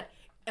 But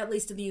at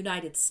least in the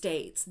United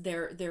States,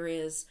 there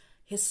is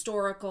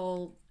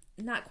historical,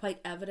 not quite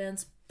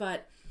evidence,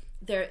 but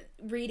they're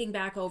reading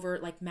back over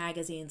like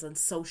magazines and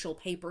social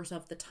papers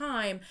of the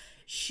time.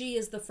 She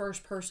is the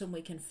first person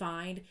we can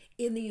find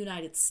in the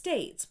United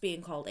States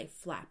being called a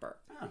flapper.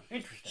 Oh,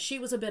 interesting. She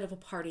was a bit of a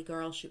party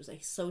girl. She was a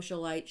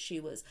socialite. She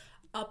was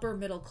upper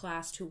middle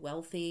class to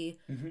wealthy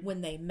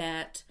when they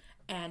met,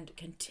 and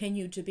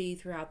continued to be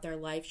throughout their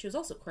life. She was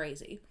also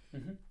crazy,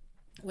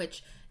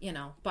 which, you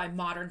know, by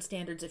modern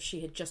standards, if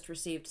she had just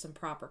received some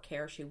proper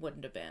care, she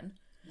wouldn't have been.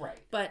 Right.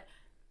 But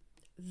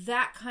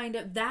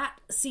that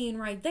scene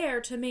right there,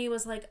 to me,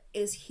 was like,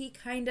 is he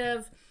kind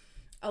of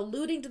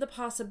alluding to the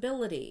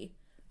possibility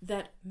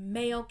that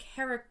male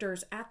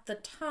characters at the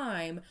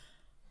time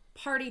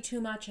party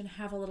too much and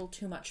have a little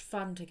too much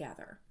fun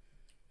together?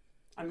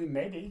 I mean,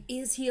 maybe.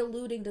 Is he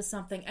alluding to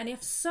something? And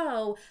if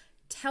so,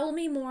 tell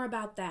me more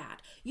about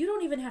that. You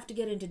don't even have to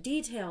get into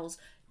details.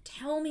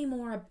 Tell me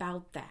more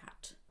about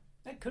that.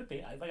 It could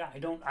be. I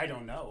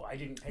don't know. I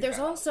didn't. There's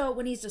also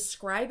when he's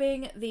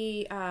describing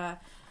the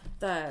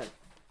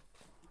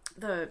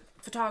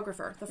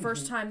photographer. The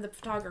first time the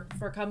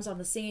photographer comes on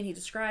the scene, he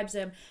describes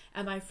him,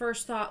 and my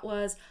first thought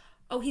was,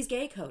 oh, he's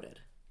gay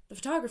coded. The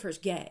photographer's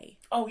gay.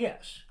 Oh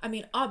yes. I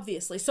mean,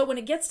 obviously. So when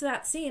it gets to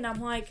that scene,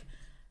 I'm like,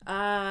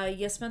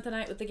 you spent the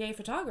night with the gay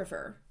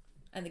photographer.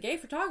 And the gay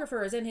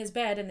photographer is in his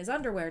bed in his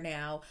underwear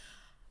now.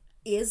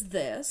 Is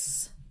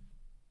this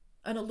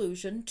an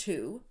allusion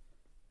to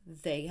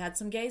they had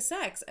some gay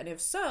sex? And if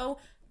so,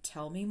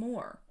 tell me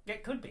more.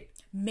 It could be.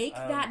 Make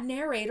that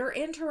narrator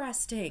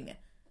interesting.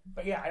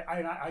 But yeah,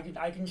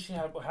 I can see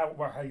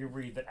how you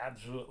read that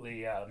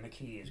absolutely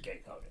McKee is gay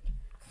coded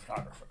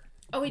photographer.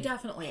 Oh, he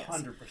definitely is.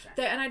 100%.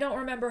 And I don't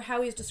remember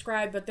how he's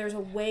described, but there's a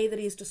way that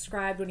he's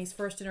described when he's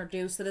first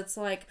introduced that it's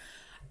like,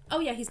 oh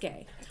yeah, he's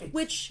gay.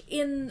 Which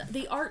in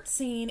the art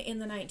scene in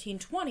the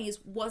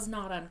 1920s was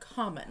not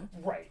uncommon.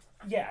 Right.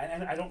 Yeah,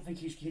 and I don't think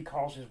he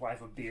calls his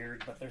wife a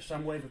beard, but there's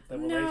some way that the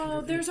relationship...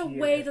 No, there's a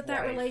way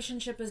that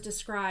relationship is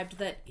described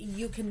that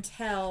you can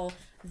tell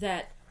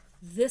that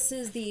this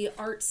is the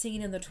art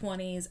scene in the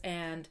 20s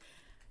and,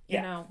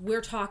 you know,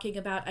 we're talking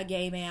about a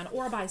gay man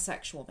or a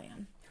bisexual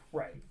man.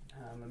 Right.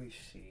 Let me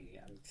see.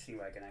 See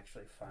if I can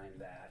actually find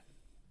that.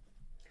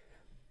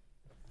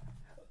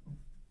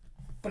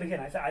 But again,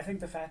 I think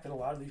the fact that a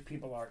lot of these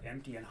people are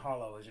empty and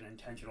hollow is an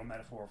intentional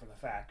metaphor for the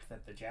fact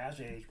that the Jazz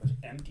Age was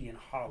empty and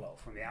hollow.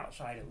 From the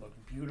outside, it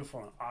looked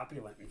beautiful and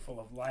opulent and full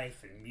of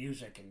life and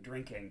music and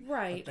drinking.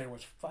 Right. But there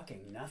was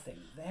fucking nothing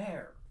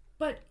there.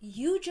 But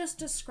you just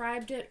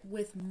described it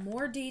with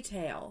more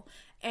detail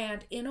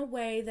and in a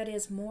way that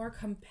is more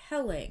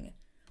compelling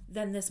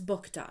than this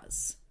book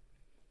does.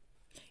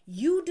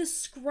 You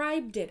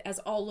described it as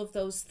all of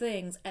those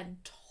things and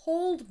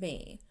told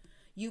me.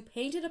 You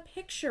painted a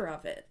picture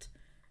of it.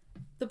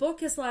 The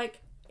book is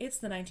like, it's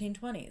the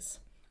 1920s.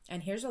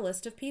 And here's a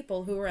list of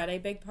people who were at a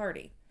big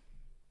party.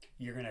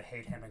 You're going to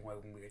hate Hemingway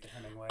when we get to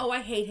Hemingway. Oh,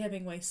 I hate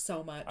Hemingway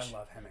so much. I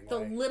love Hemingway.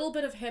 The little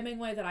bit of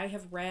Hemingway that I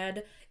have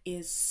read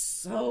is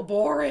so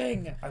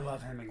boring. I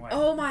love Hemingway.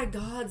 Oh my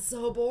God,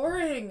 so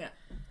boring.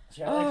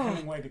 See, I like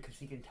Hemingway because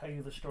he can tell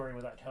you the story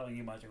without telling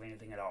you much of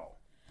anything at all.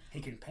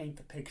 He can paint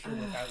the picture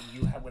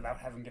without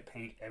having to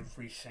paint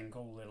every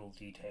single little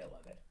detail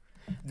of it.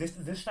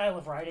 This style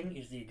of writing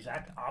is the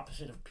exact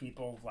opposite of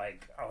people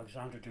like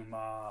Alexandre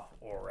Dumas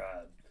or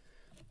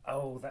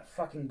that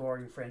fucking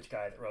boring French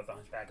guy that wrote The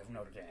Hunchback of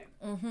Notre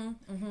Dame.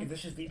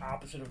 This is the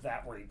opposite of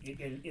that, where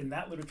in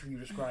that literature you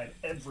describe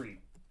every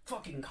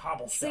fucking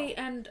cobblestone. See,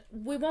 and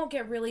we won't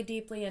get really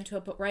deeply into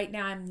it, but right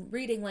now I'm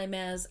reading Les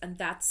Mis, and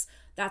that's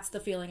the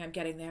feeling I'm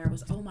getting there.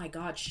 Was, oh my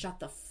God, shut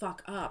the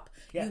fuck up.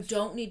 Yes. You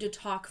don't need to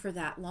talk for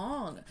that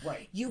long.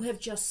 Right. You have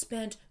just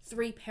spent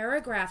 3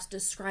 paragraphs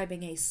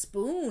describing a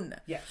spoon.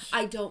 Yes.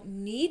 I don't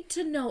need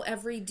to know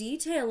every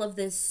detail of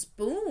this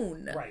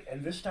spoon. Right,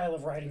 and this style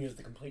of writing is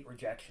the complete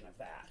rejection of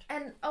that.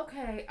 And,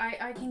 okay,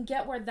 I can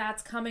get where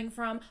that's coming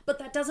from, but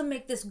that doesn't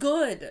make this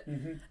good.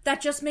 Mm-hmm.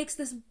 That just makes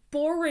this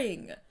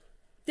boring.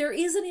 There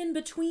is an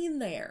in-between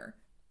there.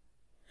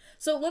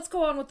 So let's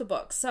go on with the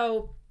book.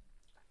 So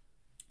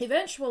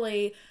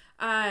eventually,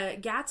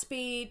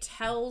 Gatsby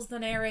tells the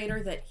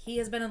narrator that he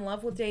has been in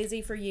love with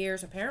Daisy for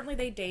years. Apparently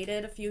they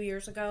dated a few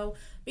years ago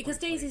because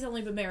Daisy's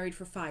only been married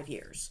for 5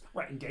 years.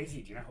 Right, and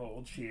Daisy, do you know how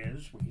old she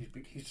is? When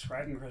he's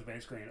describing her as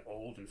basically an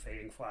old and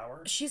fading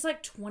flower. She's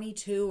like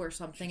 22 or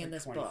something in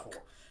this 24.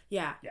 book.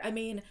 Yeah, I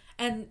mean,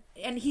 and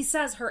he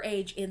says her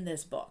age in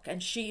this book,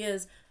 and she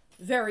is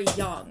very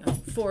young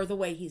for the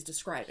way he's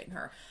describing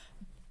her.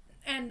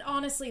 And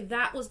honestly,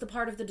 that was the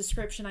part of the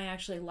description I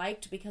actually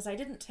liked, because I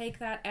didn't take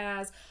that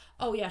as,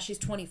 oh yeah, she's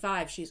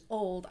 25, she's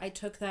old. I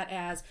took that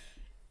as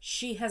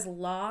she has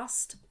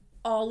lost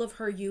all of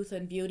her youth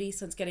and beauty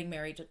since getting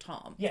married to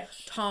Tom.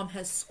 Yes. Tom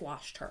has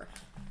squashed her.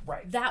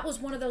 Right. That was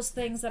one of those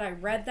things that I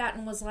read that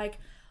and was like,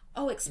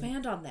 oh,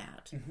 expand on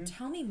that. Mm-hmm.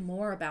 Tell me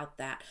more about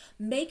that.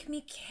 Make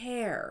me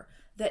care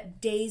that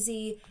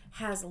Daisy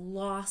has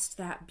lost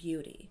that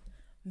beauty.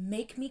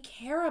 Make me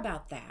care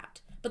about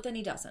that. But then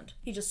he doesn't.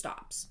 He just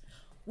stops.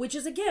 Which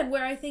is, again,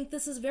 where I think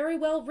this is very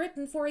well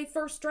written for a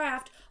first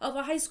draft of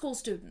a high school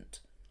student.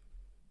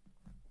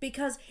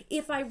 Because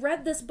if I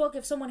read this book,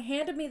 if someone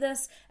handed me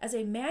this as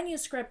a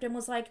manuscript and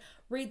was like,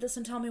 read this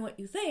and tell me what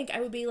you think,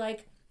 I would be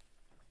like,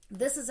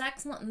 this is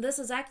excellent and this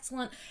is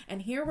excellent.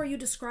 And here where you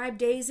describe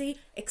Daisy,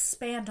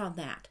 expand on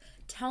that.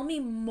 Tell me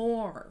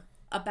more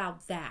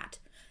about that.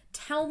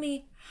 Tell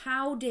me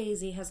how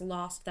Daisy has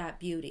lost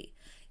that beauty.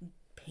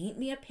 Paint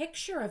me a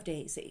picture of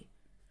Daisy.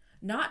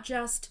 Not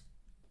just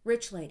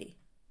rich lady.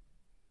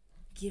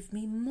 Give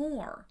me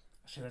more.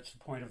 So that's the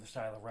point of the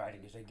style of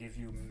writing, is they give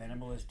you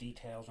minimalist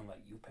details and let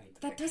you paint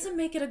the That picture. doesn't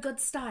make it a good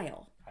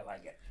style. I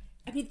like it.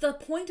 I mean, the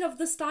point of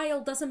the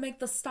style doesn't make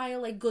the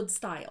style a good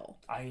style.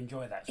 I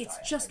enjoy that style.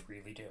 It's just I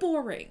really do.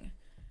 boring.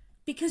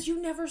 Because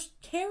you never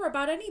care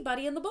about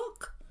anybody in the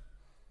book.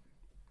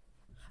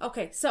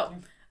 Okay, so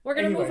we're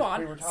going to move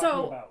on.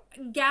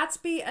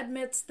 Gatsby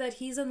admits that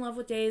he's in love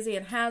with Daisy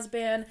and has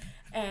been,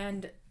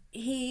 and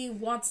he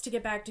wants to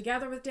get back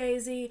together with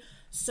Daisy,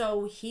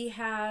 so he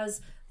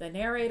has the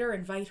narrator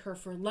invite her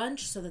for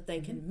lunch so that they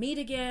can meet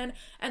again,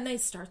 and they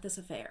start this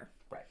affair.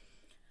 Right.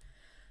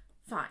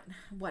 Fine,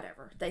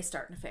 whatever. They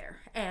start an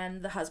affair,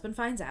 and the husband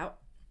finds out.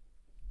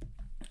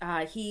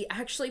 He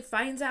actually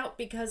finds out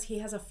because he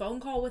has a phone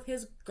call with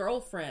his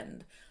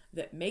girlfriend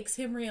that makes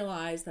him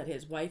realize that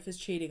his wife is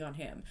cheating on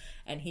him,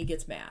 and he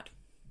gets mad.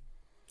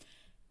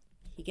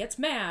 He gets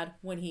mad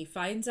when he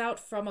finds out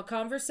from a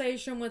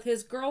conversation with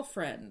his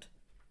girlfriend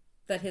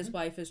that his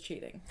wife is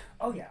cheating.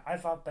 Oh yeah, I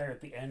thought there at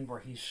the end where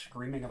he's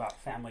screaming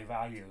about family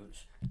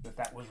values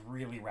that was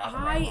really rather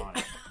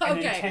ironic and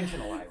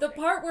intentional. The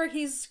part where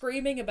he's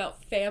screaming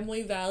about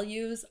family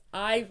values,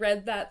 I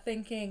read that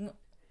thinking,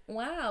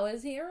 wow,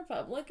 is he a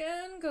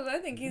Republican? Because I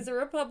think he's a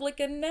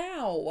Republican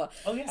now.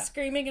 Oh yeah.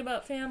 Screaming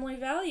about family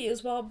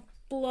values while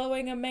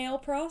blowing a male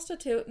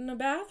prostitute in a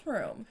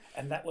bathroom.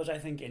 And that was, I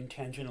think,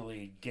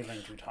 intentionally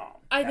given to Tom.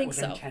 I think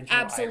so.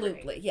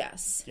 Absolutely. Irony.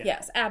 Yes. Yeah.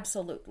 Yes,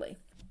 absolutely.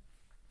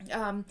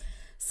 Then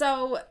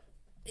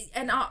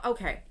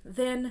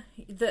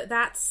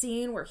that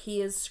scene where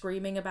he is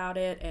screaming about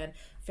it and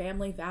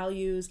family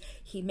values,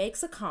 he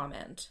makes a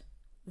comment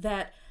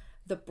that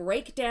the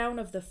breakdown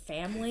of the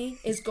family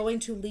is going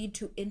to lead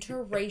to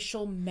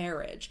interracial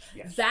marriage.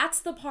 Yes.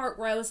 That's the part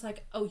where I was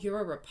like, oh, you're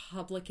a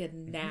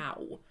Republican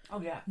now. Oh,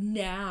 yeah.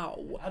 Now.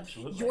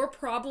 Absolutely. Your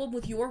problem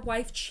with your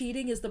wife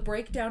cheating is the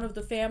breakdown of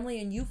the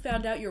family, and you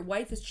found out your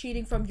wife is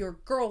cheating from your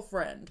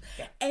girlfriend.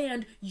 Yeah.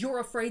 And you're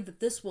afraid that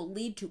this will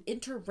lead to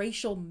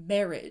interracial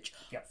marriage.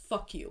 Yep.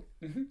 Fuck you.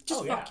 Mm-hmm.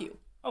 Just fuck you.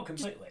 Oh,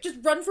 completely. Just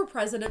run for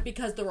president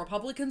because the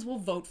Republicans will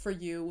vote for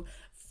you.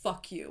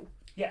 Fuck you.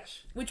 Yes.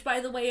 Which, by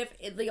the way,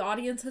 if the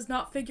audience has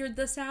not figured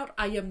this out,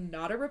 I am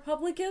not a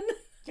Republican.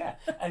 Yeah,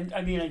 and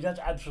I mean, that's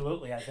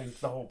absolutely, I think,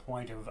 the whole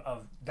point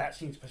of that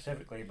scene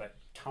specifically, but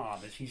Tom,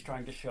 is he's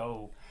trying to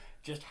show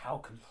just how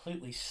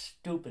completely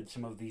stupid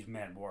some of these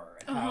men were,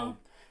 and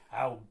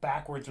how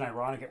backwards and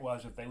ironic it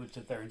was if they would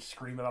sit there and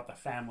scream about the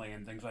family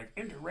and things like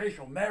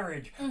interracial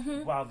marriage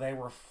while they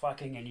were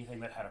fucking anything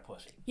that had a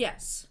pussy.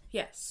 Yes,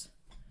 yes.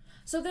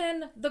 So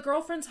then the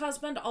girlfriend's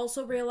husband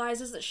also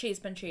realizes that she's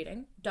been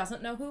cheating,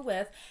 doesn't know who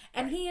with,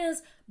 and he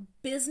is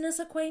business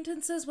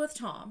acquaintances with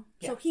Tom.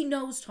 So he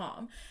knows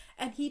Tom,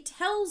 and he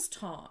tells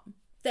Tom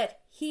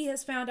that he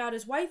has found out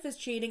his wife is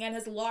cheating and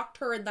has locked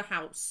her in the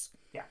house.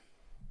 Yeah.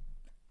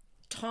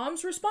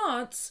 Tom's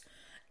response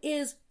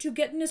is to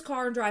get in his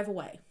car and drive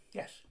away.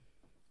 Yes.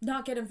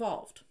 Not get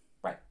involved.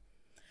 Right.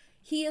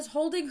 He is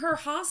holding her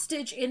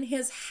hostage in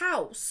his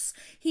house.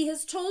 He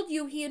has told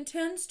you he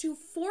intends to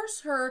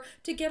force her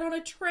to get on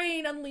a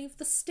train and leave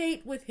the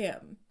state with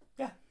him.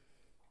 Yeah.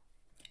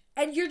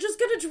 And you're just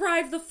gonna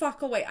drive the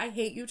fuck away. I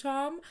hate you,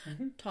 Tom.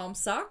 Mm-hmm. Tom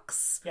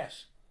sucks.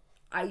 Yes.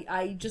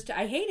 I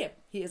hate him.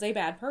 He is a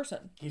bad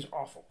person. He's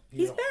awful.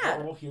 He's a bad.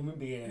 horrible human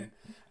being,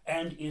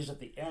 and is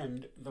at the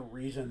end the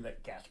reason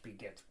that Gatsby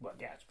gets what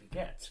Gatsby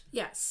gets.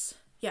 Yes.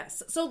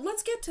 Yes. So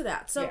let's get to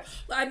that. So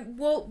Yes.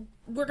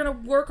 We're going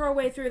to work our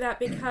way through that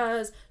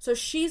because so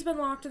she's been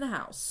locked in the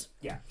house.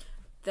 Yeah.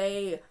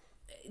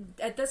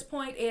 At this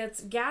point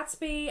it's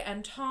Gatsby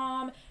and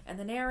Tom and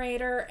the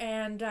narrator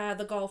and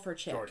the golfer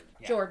chick,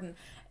 Jordan.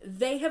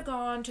 They have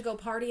gone to go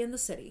party in the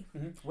city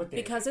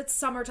because it's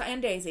summertime,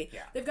 and Daisy.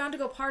 Yeah. They've gone to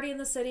go party in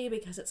the city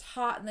because it's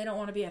hot and they don't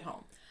want to be at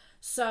home.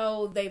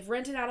 So they've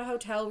rented out a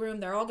hotel room.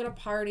 They're all going to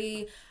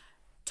party.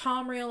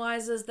 Tom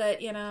realizes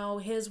that,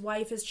 his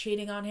wife is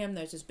cheating on him.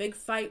 There's this big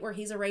fight where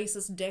he's a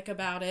racist dick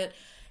about it.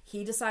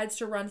 He decides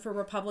to run for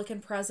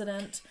Republican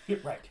president.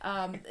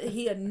 Right.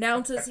 He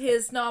announces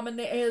his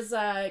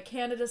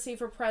candidacy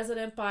for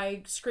president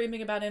by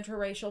screaming about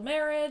interracial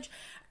marriage,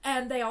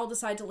 and they all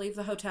decide to leave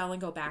the hotel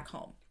and go back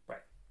home.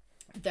 Right.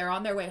 They're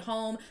on their way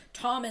home.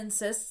 Tom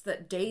insists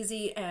that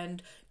Daisy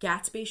and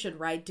Gatsby should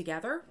ride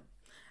together,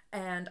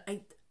 and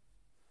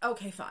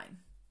okay, fine.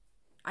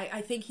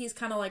 I think he's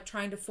kind of like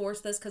trying to force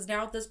this because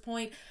now at this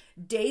point,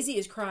 Daisy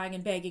is crying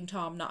and begging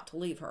Tom not to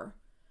leave her.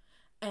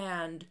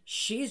 And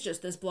she's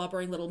just this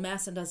blubbering little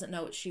mess and doesn't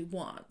know what she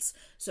wants.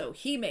 So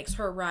he makes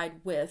her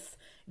ride with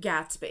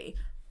Gatsby.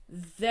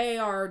 They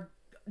are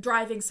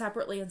driving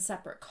separately in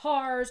separate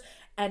cars.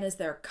 And as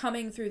they're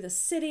coming through the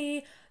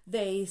city,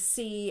 they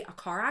see a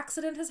car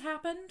accident has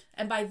happened.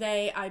 And by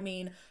they, I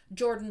mean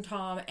Jordan,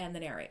 Tom, and the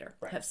narrator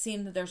have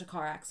seen that there's a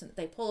car accident.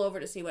 They pull over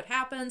to see what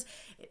happens.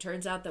 It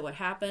turns out that what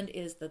happened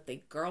is that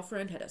the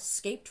girlfriend had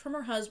escaped from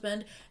her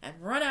husband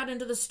and run out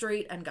into the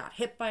street and got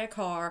hit by a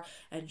car,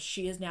 and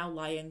she is now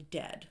lying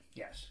dead.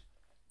 Yes.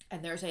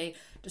 And there's a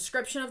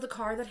description of the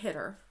car that hit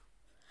her.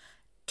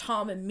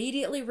 Tom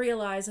immediately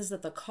realizes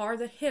that the car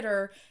that hit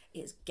her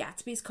is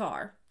Gatsby's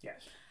car.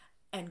 Yes.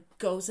 And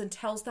goes and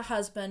tells the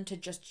husband to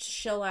just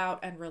chill out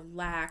and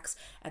relax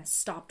and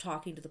stop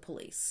talking to the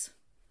police.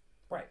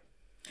 Right.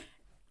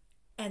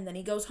 And then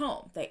he goes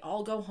home. They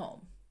all go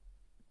home.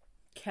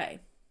 Okay.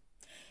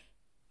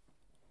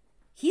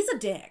 He's a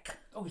dick.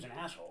 Oh, he's an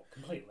asshole.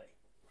 Completely.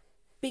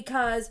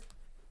 Because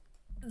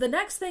the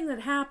next thing that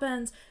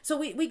happens... So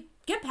we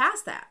get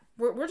past that.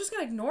 We're just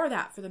going to ignore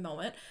that for the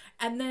moment.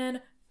 And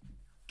then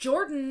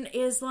Jordan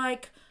is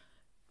like...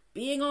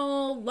 being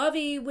all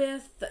lovey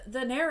with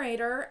the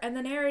narrator, and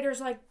the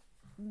narrator's like,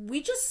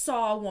 we just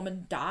saw a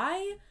woman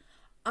die.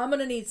 I'm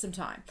going to need some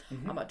time.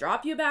 I'm going to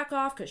drop you back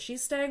off because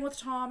she's staying with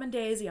Tom and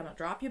Daisy. I'm going to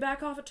drop you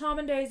back off at Tom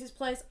and Daisy's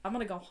place. I'm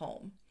going to go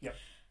home. Yep.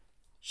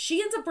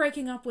 She ends up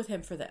breaking up with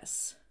him for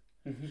this.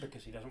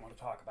 Because he doesn't want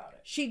to talk about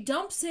it. She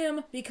dumps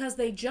him because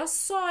they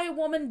just saw a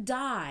woman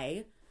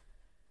die,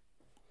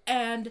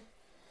 and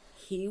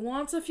he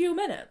wants a few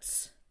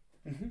minutes.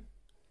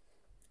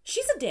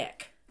 She's a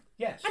dick.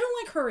 Yes. I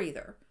don't like her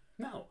either.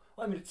 No.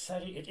 Well, I mean,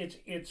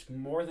 it's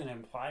more than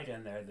implied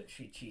in there that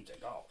she cheats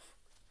at golf.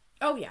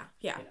 Oh, yeah.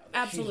 Yeah,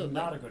 absolutely. She's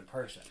not a good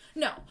person.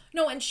 No,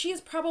 and she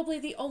is probably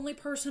the only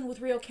person with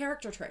real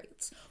character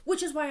traits,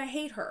 which is why I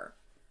hate her.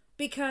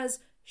 Because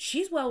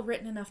she's well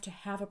written enough to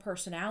have a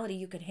personality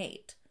you can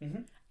hate.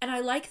 And I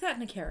like that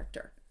in a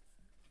character.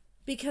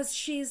 Because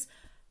she's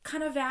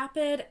kind of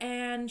vapid,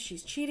 and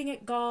she's cheating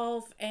at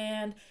golf,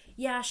 and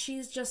yeah,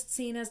 she's just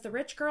seen as the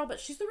rich girl, but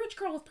she's the rich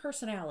girl with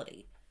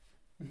personality.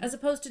 As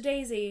opposed to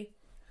Daisy,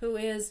 who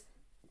is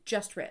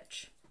just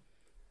rich.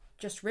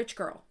 Just rich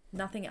girl.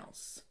 Nothing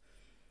else.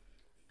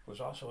 Was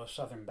also a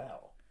Southern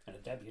belle. and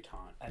a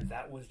debutante, and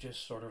that was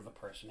just sort of the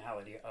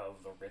personality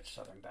of the rich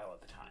Southern belle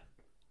at the time.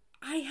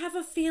 I have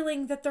a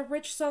feeling that the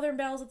rich Southern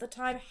belles at the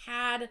time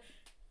had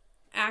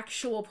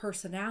actual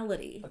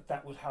personality. But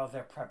that was how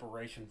their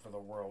preparation for the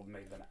world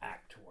made them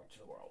act towards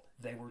the world.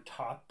 They were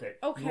taught that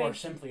you are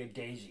simply a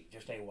daisy,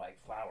 just a white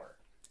flower.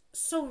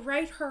 So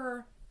write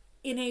her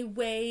in a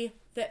way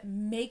that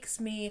makes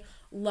me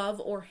love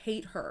or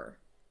hate her.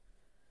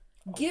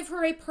 Give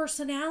her a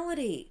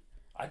personality.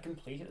 I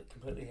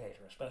completely hate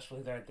her,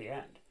 especially there at the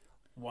end.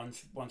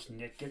 Once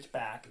Nick gets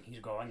back and he's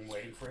going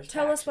waiting for his taxi.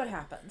 Tell us what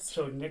happens.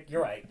 So Nick,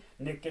 you're right.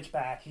 Nick gets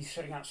back. He's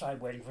sitting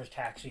outside waiting for his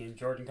taxi, and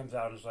Jordan comes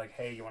out and is like,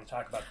 "Hey, you want to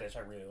talk about this? I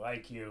really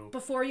like you."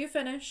 Before you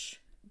finish,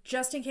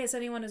 just in case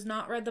anyone has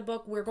not read the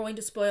book, we're going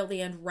to spoil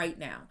the end right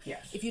now.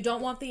 Yes. If you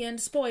don't want the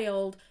end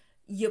spoiled,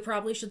 you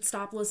probably should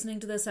stop listening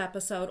to this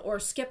episode or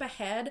skip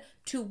ahead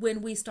to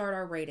when we start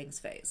our ratings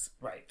phase.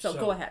 Right. So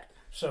go ahead.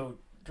 So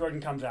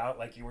Jordan comes out,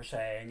 like you were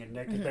saying, and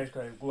Nick is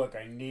basically like, "Look,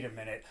 I need a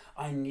minute.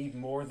 I need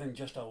more than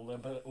just a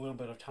little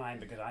bit of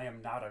time because I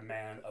am not a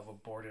man of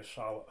abortive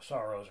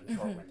sorrows and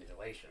short-winded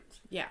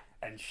elations." Yeah.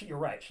 And you're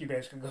right. She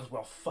basically goes,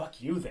 "Well,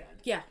 fuck you then."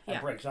 Yeah. And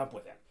breaks up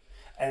with him.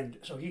 And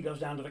so he goes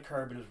down to the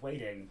curb and is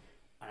waiting,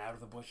 and out of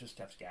the bushes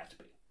steps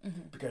Gatsby.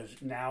 Because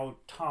now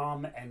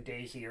Tom and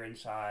Daisy are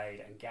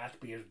inside, and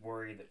Gatsby is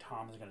worried that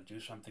Tom is going to do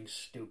something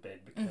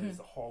stupid because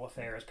the whole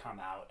affair has come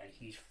out, and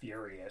he's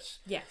furious.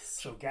 Yes.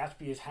 So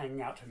Gatsby is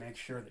hanging out to make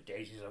sure that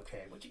Daisy's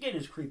okay, which again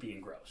is creepy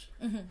and gross.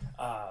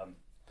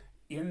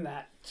 In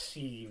that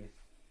scene,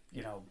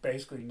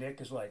 basically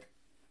Nick is like,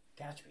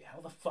 "Gatsby, how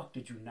the fuck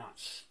did you not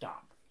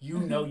stop? You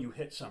know you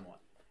hit someone."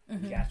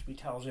 And Gatsby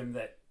tells him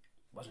that it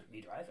wasn't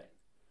me driving.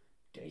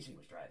 Daisy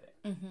was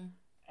driving.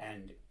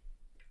 And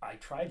I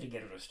tried to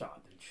get her to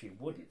stop, and she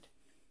wouldn't.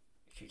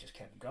 She just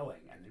kept going,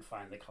 and then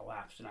finally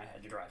collapsed, and I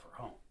had to drive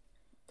her home.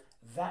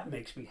 That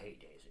makes me hate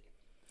Daisy.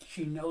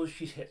 She knows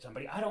she's hit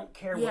somebody. I don't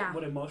care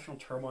what emotional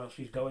turmoil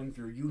she's going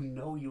through. You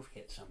know you've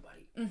hit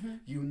somebody.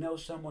 You know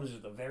someone is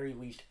at the very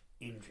least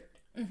injured.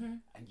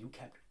 And you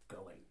kept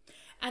going.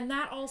 And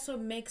that also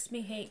makes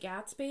me hate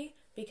Gatsby,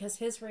 because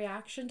his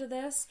reaction to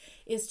this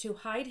is to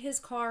hide his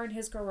car in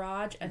his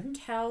garage and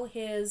tell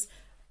his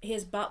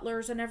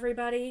butlers and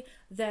everybody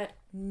that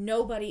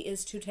nobody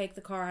is to take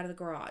the car out of the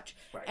garage.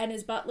 Right. And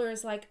his butler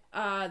is like,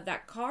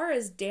 that car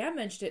is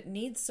damaged. It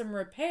needs some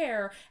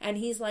repair. And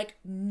he's like,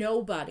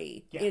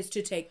 nobody is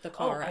to take the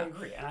car out. I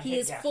agree. And he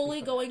is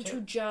fully going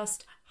to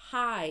just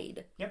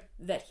hide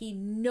that he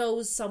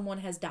knows someone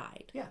has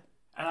died. Yeah.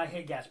 And I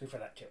hate Gatsby for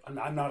that too. I'm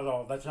not at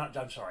all.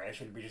 I'm sorry. I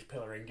shouldn't be just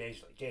pillorying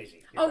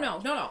Daisy. Oh,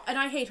 right. No. And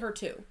I hate her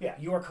too. Yeah,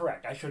 you are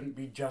correct. I shouldn't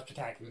be just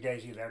attacking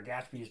Daisy there.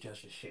 Gatsby is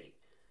just as shitty.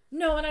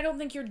 No, and I don't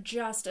think you're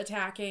just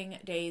attacking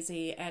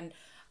Daisy, and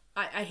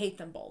I hate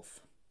them both.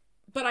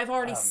 But I've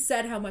already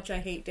said how much I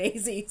hate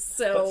Daisy,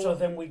 so... So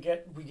then we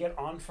get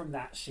on from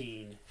that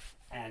scene,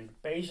 and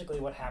basically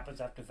what happens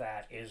after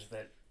that is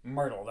that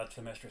Myrtle, that's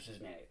the mistress's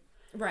name.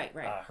 Right.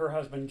 Her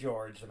husband,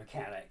 George, the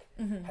mechanic,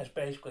 has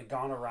basically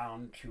gone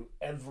around to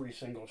every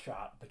single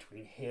shop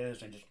between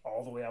his and just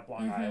all the way up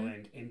Long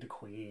Island into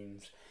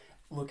Queens,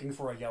 looking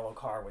for a yellow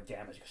car with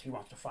damage because he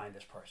wants to find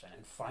this person.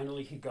 And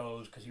finally he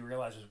goes because he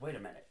realizes, wait a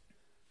minute,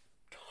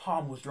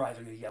 Tom was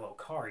driving a yellow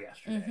car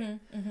yesterday.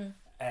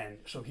 And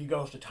so he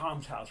goes to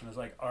Tom's house and is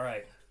like, all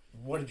right,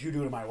 what did you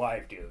do to my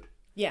wife, dude?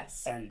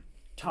 Yes. And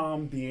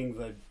Tom, being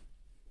the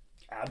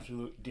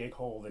absolute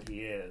dickhole that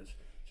he is,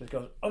 just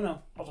goes, oh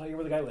no, I'll tell you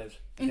where the guy lives.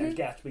 His name's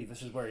Gatsby,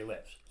 this is where he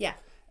lives. Yeah.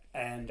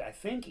 And I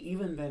think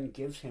even then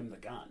gives him the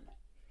gun.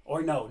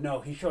 Or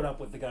no, he showed up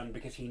with the gun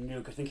because he knew,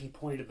 because I think he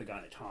pointed the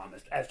gun at Tom,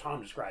 as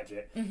Tom describes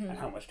it, and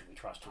how much do we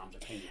trust Tom's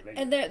opinion?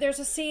 And there's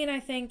a scene, I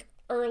think,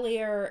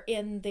 earlier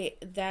in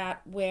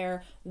that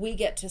where we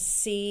get to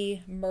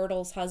see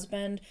Myrtle's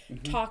husband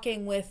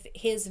talking with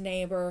his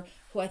neighbor,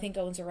 who I think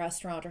owns a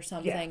restaurant or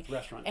something. Yeah,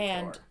 restaurant.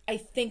 And I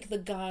think the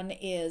gun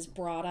is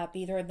brought up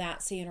either in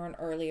that scene or an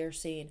earlier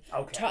scene.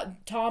 Okay.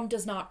 Tom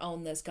does not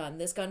own this gun.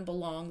 This gun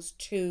belongs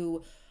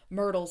to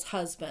Myrtle's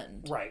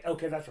husband. Right.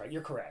 Okay, that's right.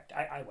 You're correct.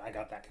 I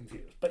got that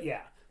confused. But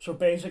yeah. So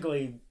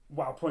basically,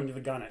 while pointing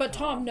the gun at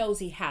Tom knows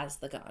he has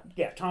the gun.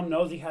 Yeah, Tom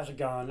knows he has a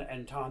gun,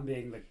 and Tom,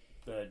 being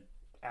the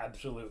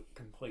absolute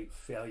complete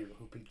failure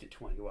who peaked at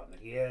 21 that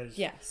he is,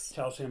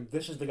 tells him,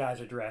 this is the guy's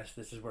address,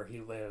 this is where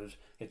he lives,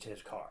 it's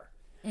his car.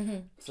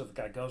 So the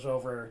guy goes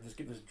over,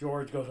 this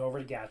George goes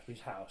over to Gatsby's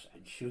house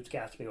and shoots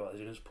Gatsby while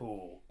he's in his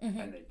pool, and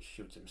then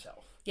shoots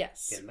himself.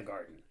 Yes. In the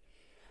garden.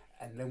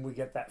 And then we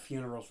get that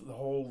funeral, the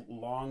whole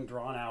long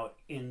drawn out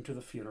into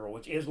the funeral,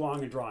 which is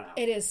long and drawn out.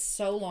 It is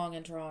so long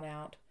and drawn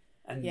out.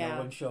 And no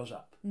one shows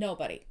up.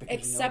 Nobody.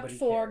 Except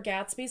for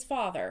Gatsby's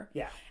father.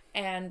 Yeah.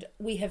 And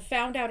we have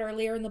found out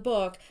earlier in the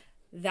book,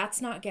 that's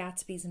not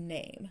Gatsby's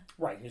name.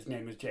 Right, his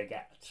name is Jay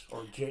Gatz,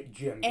 or Jim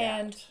Gatz.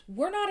 And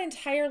we're not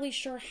entirely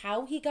sure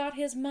how he got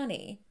his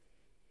money,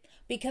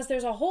 because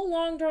there's a whole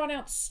long drawn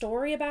out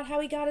story about how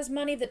he got his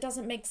money that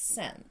doesn't make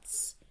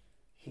sense.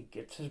 He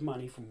gets his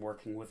money from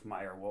working with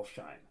Meyer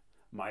Wolfsheim.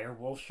 Meyer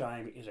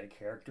Wolfsheim is a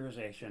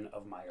characterization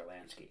of Meyer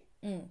Lansky.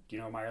 Do you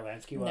know who Meyer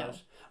Lansky was? No.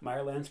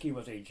 Meyer Lansky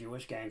was a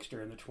Jewish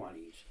gangster in the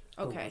 20s.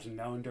 Okay. Who was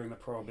known during the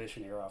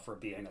Prohibition era for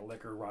being a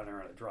liquor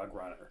runner and a drug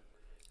runner.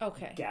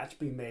 Okay.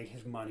 Gatsby made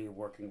his money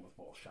working with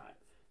Wolfsheim.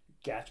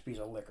 Gatsby's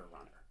a liquor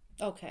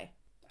runner. Okay.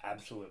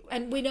 Absolutely.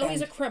 And we know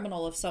he's a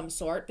criminal of some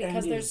sort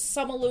because there's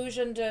some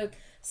allusion to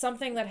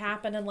something that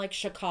happened in, like,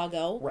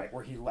 Chicago. Right,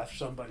 where he left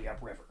somebody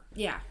upriver.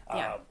 Yeah,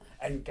 yeah.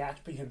 And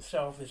Gatsby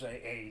himself is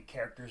a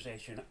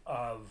characterization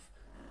of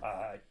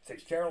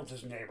Fitzgerald's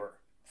his neighbor.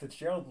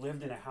 Fitzgerald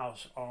lived in a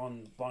house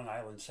on Long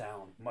Island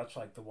Sound, much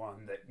like the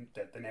one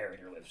that the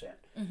narrator lives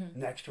in,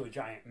 next to a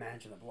giant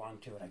mansion that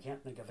belonged to it. I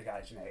can't think of the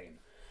guy's name,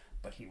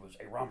 but he was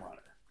a rum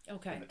runner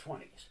in the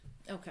 20s.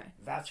 Okay.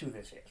 That's who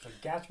this is. So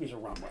Gatsby's a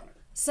rum runner.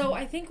 So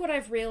I think what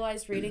I've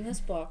realized reading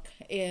this book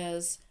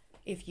is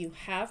if you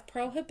have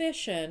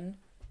prohibition,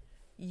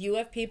 you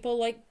have people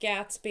like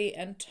Gatsby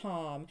and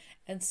Tom,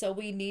 and so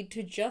we need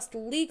to just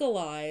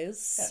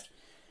legalize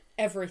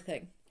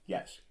everything.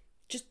 Yes.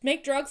 Just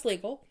make drugs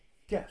legal.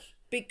 Yes.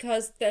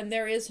 Because then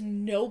there is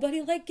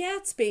nobody like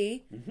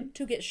Gatsby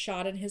to get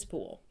shot in his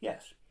pool.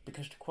 Yes.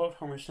 Because to quote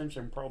Homer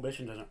Simpson,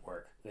 prohibition doesn't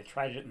work. They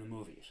tried it in the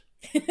movies.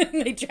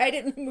 They tried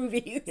it in the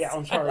movies. Yeah,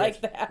 I'm sorry. I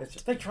like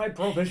that. They tried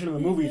prohibition in the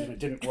movies and it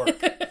didn't work.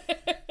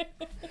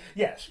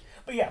 Yes.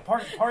 But yeah,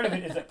 part of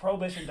it is that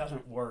prohibition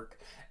doesn't work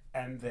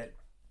and that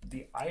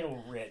the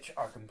idle rich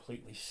are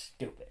completely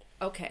stupid.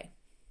 Okay.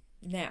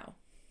 Now.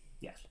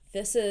 Yes.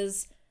 This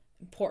is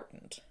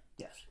important.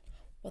 Yes.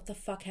 What the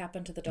fuck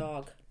happened to the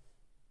dog?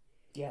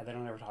 Yeah, they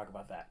don't ever talk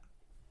about that.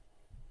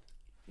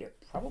 It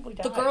probably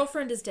died. The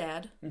girlfriend is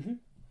dead. Mm-hmm.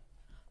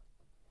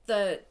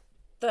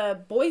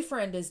 The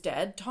boyfriend is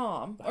dead,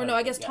 Tom. Or no,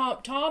 I guess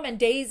Tom and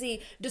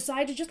Daisy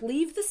decide to just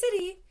leave the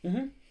city.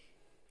 Mm-hmm.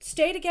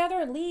 Stay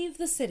together and leave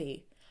the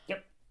city.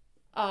 Yep.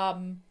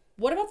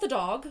 What about the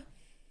dog?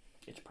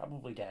 It's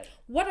probably dead.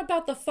 What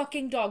about the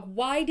fucking dog?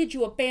 Why did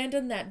you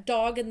abandon that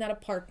dog in that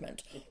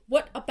apartment?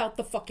 What about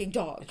the fucking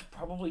dog? It's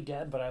probably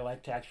dead, but I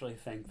like to actually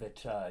think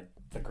that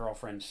the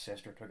girlfriend's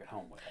sister took it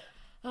home with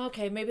her.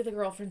 Okay, maybe the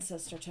girlfriend's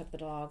sister took the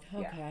dog.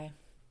 Okay. Yeah.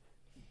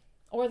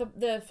 Or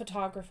the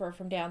photographer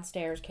from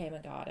downstairs came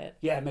and got it.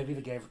 Yeah, maybe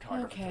the gay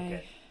photographer took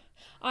it.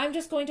 I'm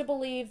just going to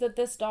believe that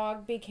this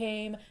dog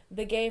became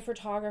the gay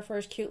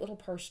photographer's cute little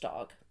purse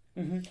dog.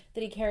 Mm-hmm.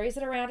 That he carries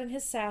it around in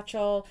his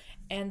satchel,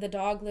 and the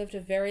dog lived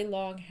a very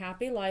long,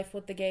 happy life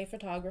with the gay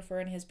photographer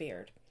and his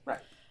beard.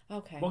 Right.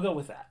 Okay. We'll go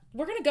with that.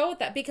 We're going to go with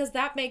that because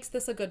that makes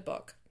this a good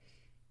book.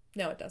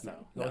 No, it doesn't.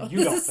 No,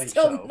 you don't think so. This is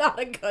still not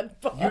a good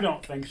book. You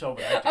don't think so,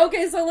 but I do.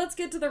 Okay, so let's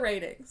get to the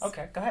ratings.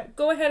 Okay, go ahead.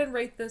 Go ahead and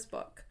rate this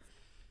book.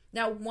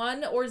 Now,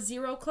 1 or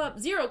 0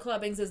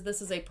 clubbings is this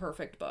is a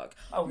perfect book.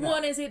 Oh, no.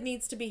 1 is it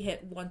needs to be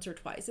hit once or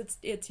twice.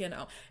 It's you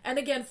know. And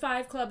again,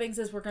 5 clubbings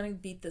is we're going to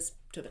beat this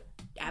to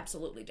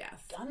absolutely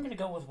death. I'm going to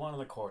go with 1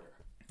 1/4.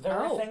 There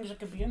are things that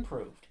could be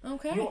improved.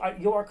 Okay.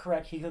 You are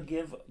correct. He could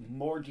give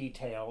more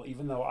detail,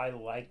 even though I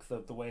like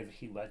the way that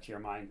he lets your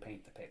mind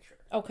paint the picture.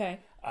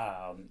 Okay.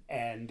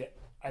 And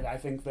I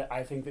think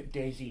that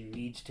Daisy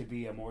needs to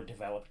be a more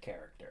developed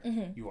character.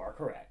 Mm-hmm. You are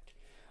correct.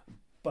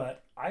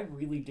 But I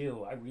really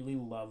do. I really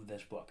love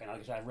this book. And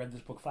like I said, I've read this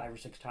book 5 or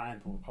 6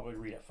 times. We'll probably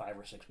read it 5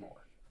 or 6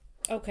 more.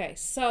 Okay,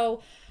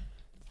 so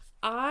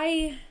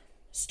I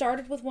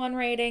started with 1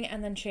 rating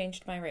and then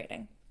changed my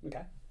rating.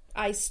 Okay.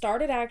 I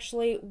started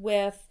actually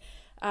with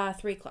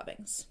 3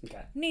 clubbings.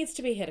 Okay. Needs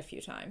to be hit a few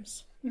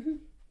times. Mm-hmm.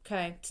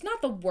 Okay. It's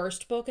not the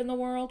worst book in the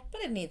world,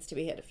 but it needs to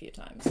be hit a few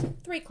times.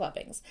 3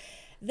 clubbings.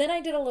 Then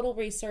I did a little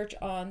research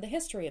on the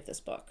history of this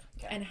book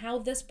and how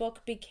this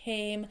book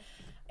became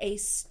a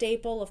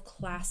staple of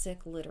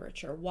classic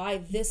literature. Why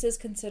this is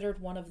considered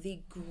one of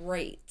the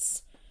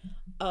greats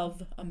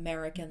of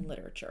American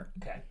literature.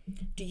 Okay.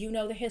 Do you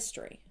know the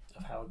history?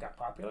 Of how it got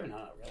popular? No,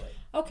 not really.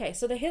 Okay,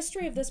 so the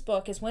history of this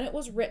book is when it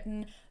was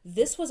written,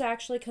 this was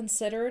actually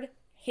considered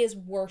his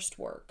worst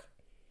work.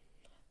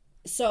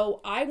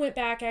 So I went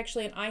back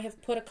actually and I have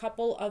put a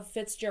couple of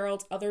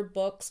Fitzgerald's other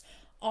books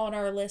on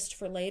our list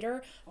for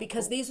later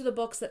because these are the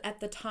books that at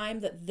the time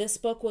that this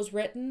book was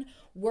written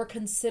were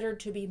considered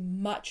to be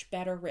much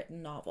better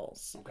written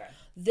novels. Okay.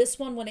 This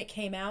one, when it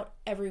came out,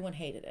 everyone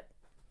hated it.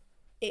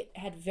 It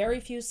had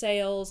very few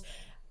sales.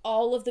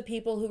 All of the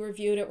people who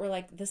reviewed it were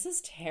like, this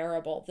is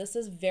terrible. This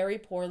is very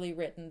poorly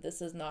written.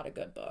 This is not a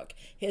good book.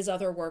 His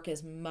other work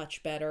is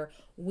much better.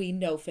 We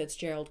know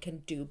Fitzgerald can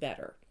do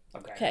better.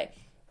 Okay.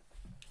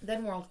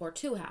 Then World War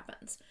II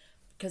happens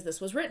because this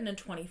was written in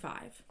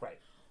 25. Right.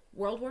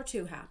 World War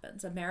II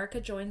happens.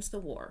 America joins the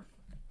war.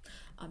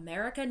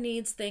 America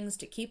needs things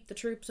to keep the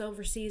troops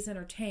overseas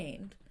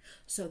entertained.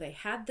 So they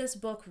had this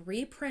book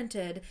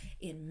reprinted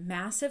in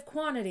massive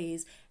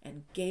quantities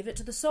and gave it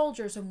to the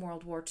soldiers in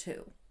World War II.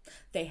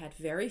 They had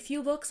very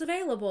few books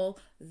available.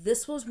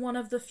 This was one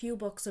of the few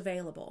books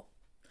available.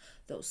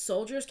 Those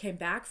soldiers came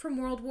back from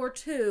World War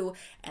II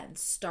and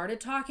started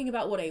talking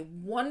about what a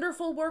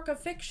wonderful work of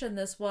fiction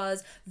this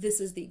was. This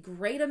is the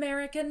great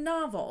American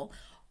novel.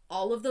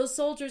 all of those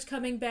soldiers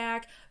coming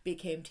back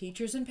became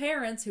teachers and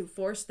parents who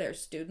forced their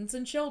students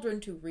and children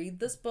to read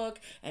this book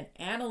and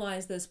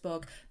analyze this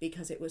book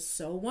because it was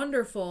so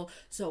wonderful.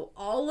 So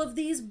all of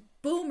these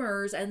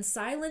boomers and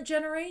silent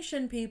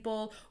generation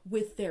people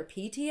with their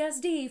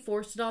PTSD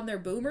forced it on their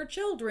boomer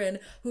children,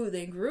 who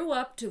then grew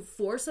up to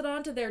force it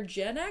onto their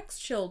Gen X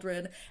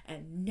children,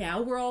 and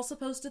now we're all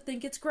supposed to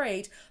think it's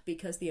great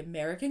because the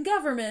American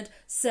government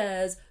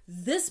says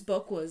this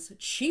book was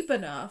cheap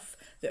enough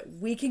that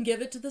we can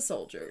give it to the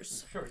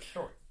soldiers.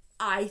 Sure.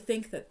 I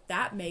think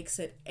that makes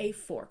it a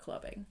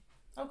four-clubbing.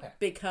 Okay.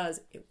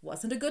 Because it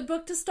wasn't a good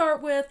book to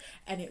start with,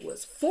 and it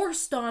was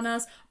forced on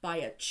us by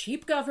a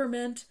cheap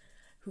government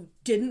who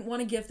didn't want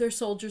to give their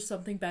soldiers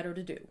something better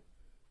to do.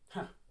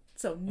 Huh.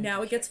 So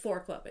now it gets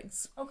four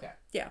clubbings. Okay.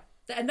 Yeah.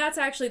 And that's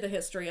actually the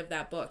history of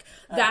that book.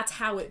 That's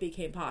how it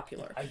became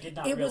popular. I did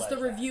not It realize was the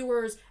that.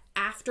 reviewers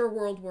after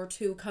World War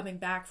II coming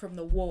back from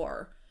the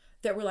war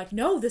that were like,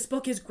 no, this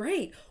book is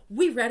great.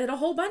 We read it a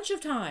whole bunch of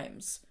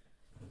times.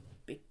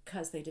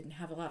 Because they didn't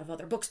have a lot of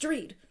other books to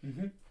read.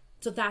 Mm-hmm.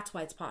 So that's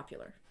why it's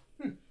popular.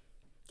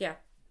 Yeah.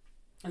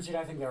 And see,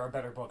 I think there are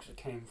better books that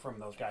came from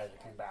those guys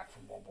that came back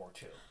from World War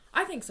II.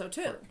 I think so,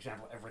 too. For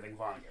example, everything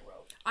Vonnegut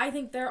wrote. I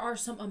think there are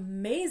some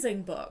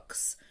amazing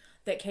books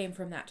that came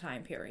from that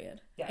time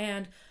period. Yeah.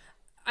 And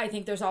I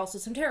think there's also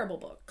some terrible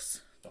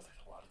books. There's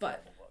a lot of But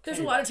terrible books. there's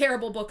a lot of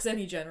terrible books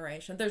any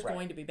generation. There's Right.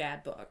 going to be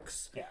bad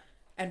books. Yeah.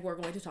 And we're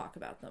going to talk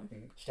about them.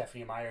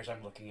 Stephanie Myers,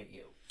 I'm looking at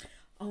you.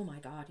 Oh my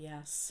God,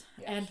 yes.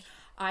 Yes. And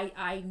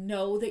I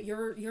know that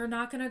you're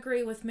not going to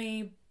agree with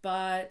me,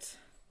 but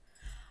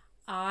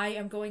I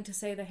am going to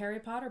say the Harry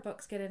Potter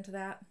books get into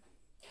that.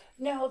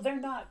 No, they're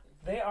not.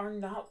 They are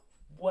not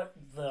what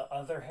the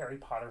other Harry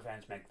Potter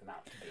fans make them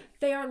out to be.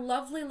 They are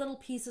lovely little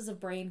pieces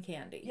of brain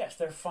candy. Yes,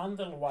 they're fun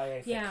little YA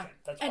fiction. Yeah.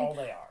 That's And- all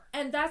they are.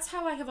 And that's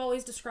how I have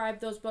always described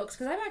those books,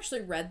 because I've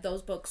actually read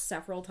those books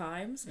several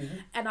times,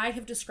 and I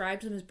have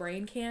described them as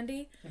brain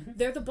candy.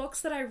 They're the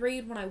books that I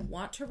read when I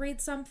want to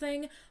read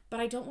something, but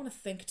I don't want to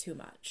think too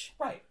much.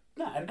 Right.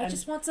 No, I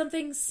just want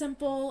something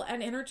simple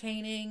and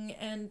entertaining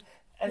and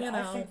And you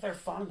know. I think they're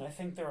fun. I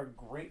think they're a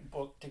great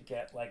book to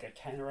get like a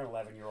 10 or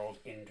 11-year-old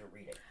into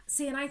reading.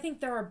 See, and I think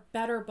there are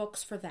better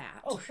books for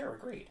that. Oh, sure,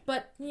 agreed.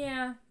 But,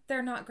 yeah,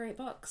 they're not great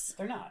books.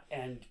 They're not.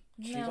 And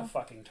she's No. a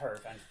fucking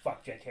turf, and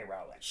fuck J.K.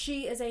 Rowling.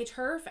 She is a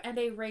turf and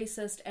a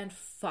racist, and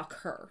fuck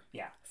her.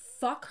 Yeah.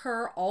 Fuck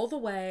her all the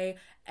way,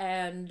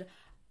 and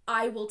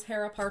I will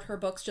tear apart her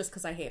books just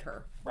because I hate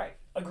her. Right.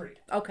 Agreed.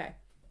 Okay.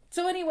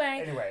 So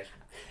anyway, Anyways.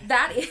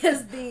 that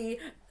is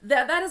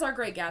that is our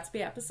Great Gatsby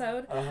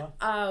episode.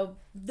 Uh-huh.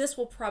 This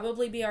will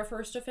probably be our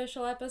first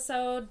official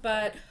episode,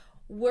 but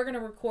we're going to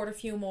record a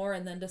few more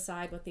and then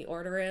decide what the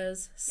order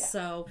is. Yeah.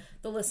 So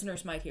the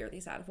listeners might hear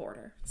these out of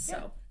order.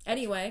 So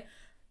anyway,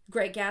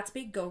 Great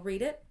Gatsby, go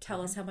read it.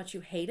 Tell us how much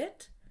you hate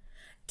it.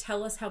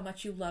 Tell us how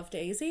much you love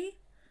Daisy.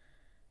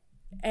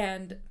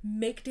 And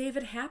make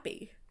David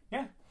happy.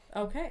 Yeah.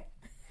 Okay.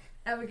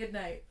 Have a good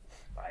night.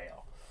 Bye,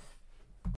 y'all.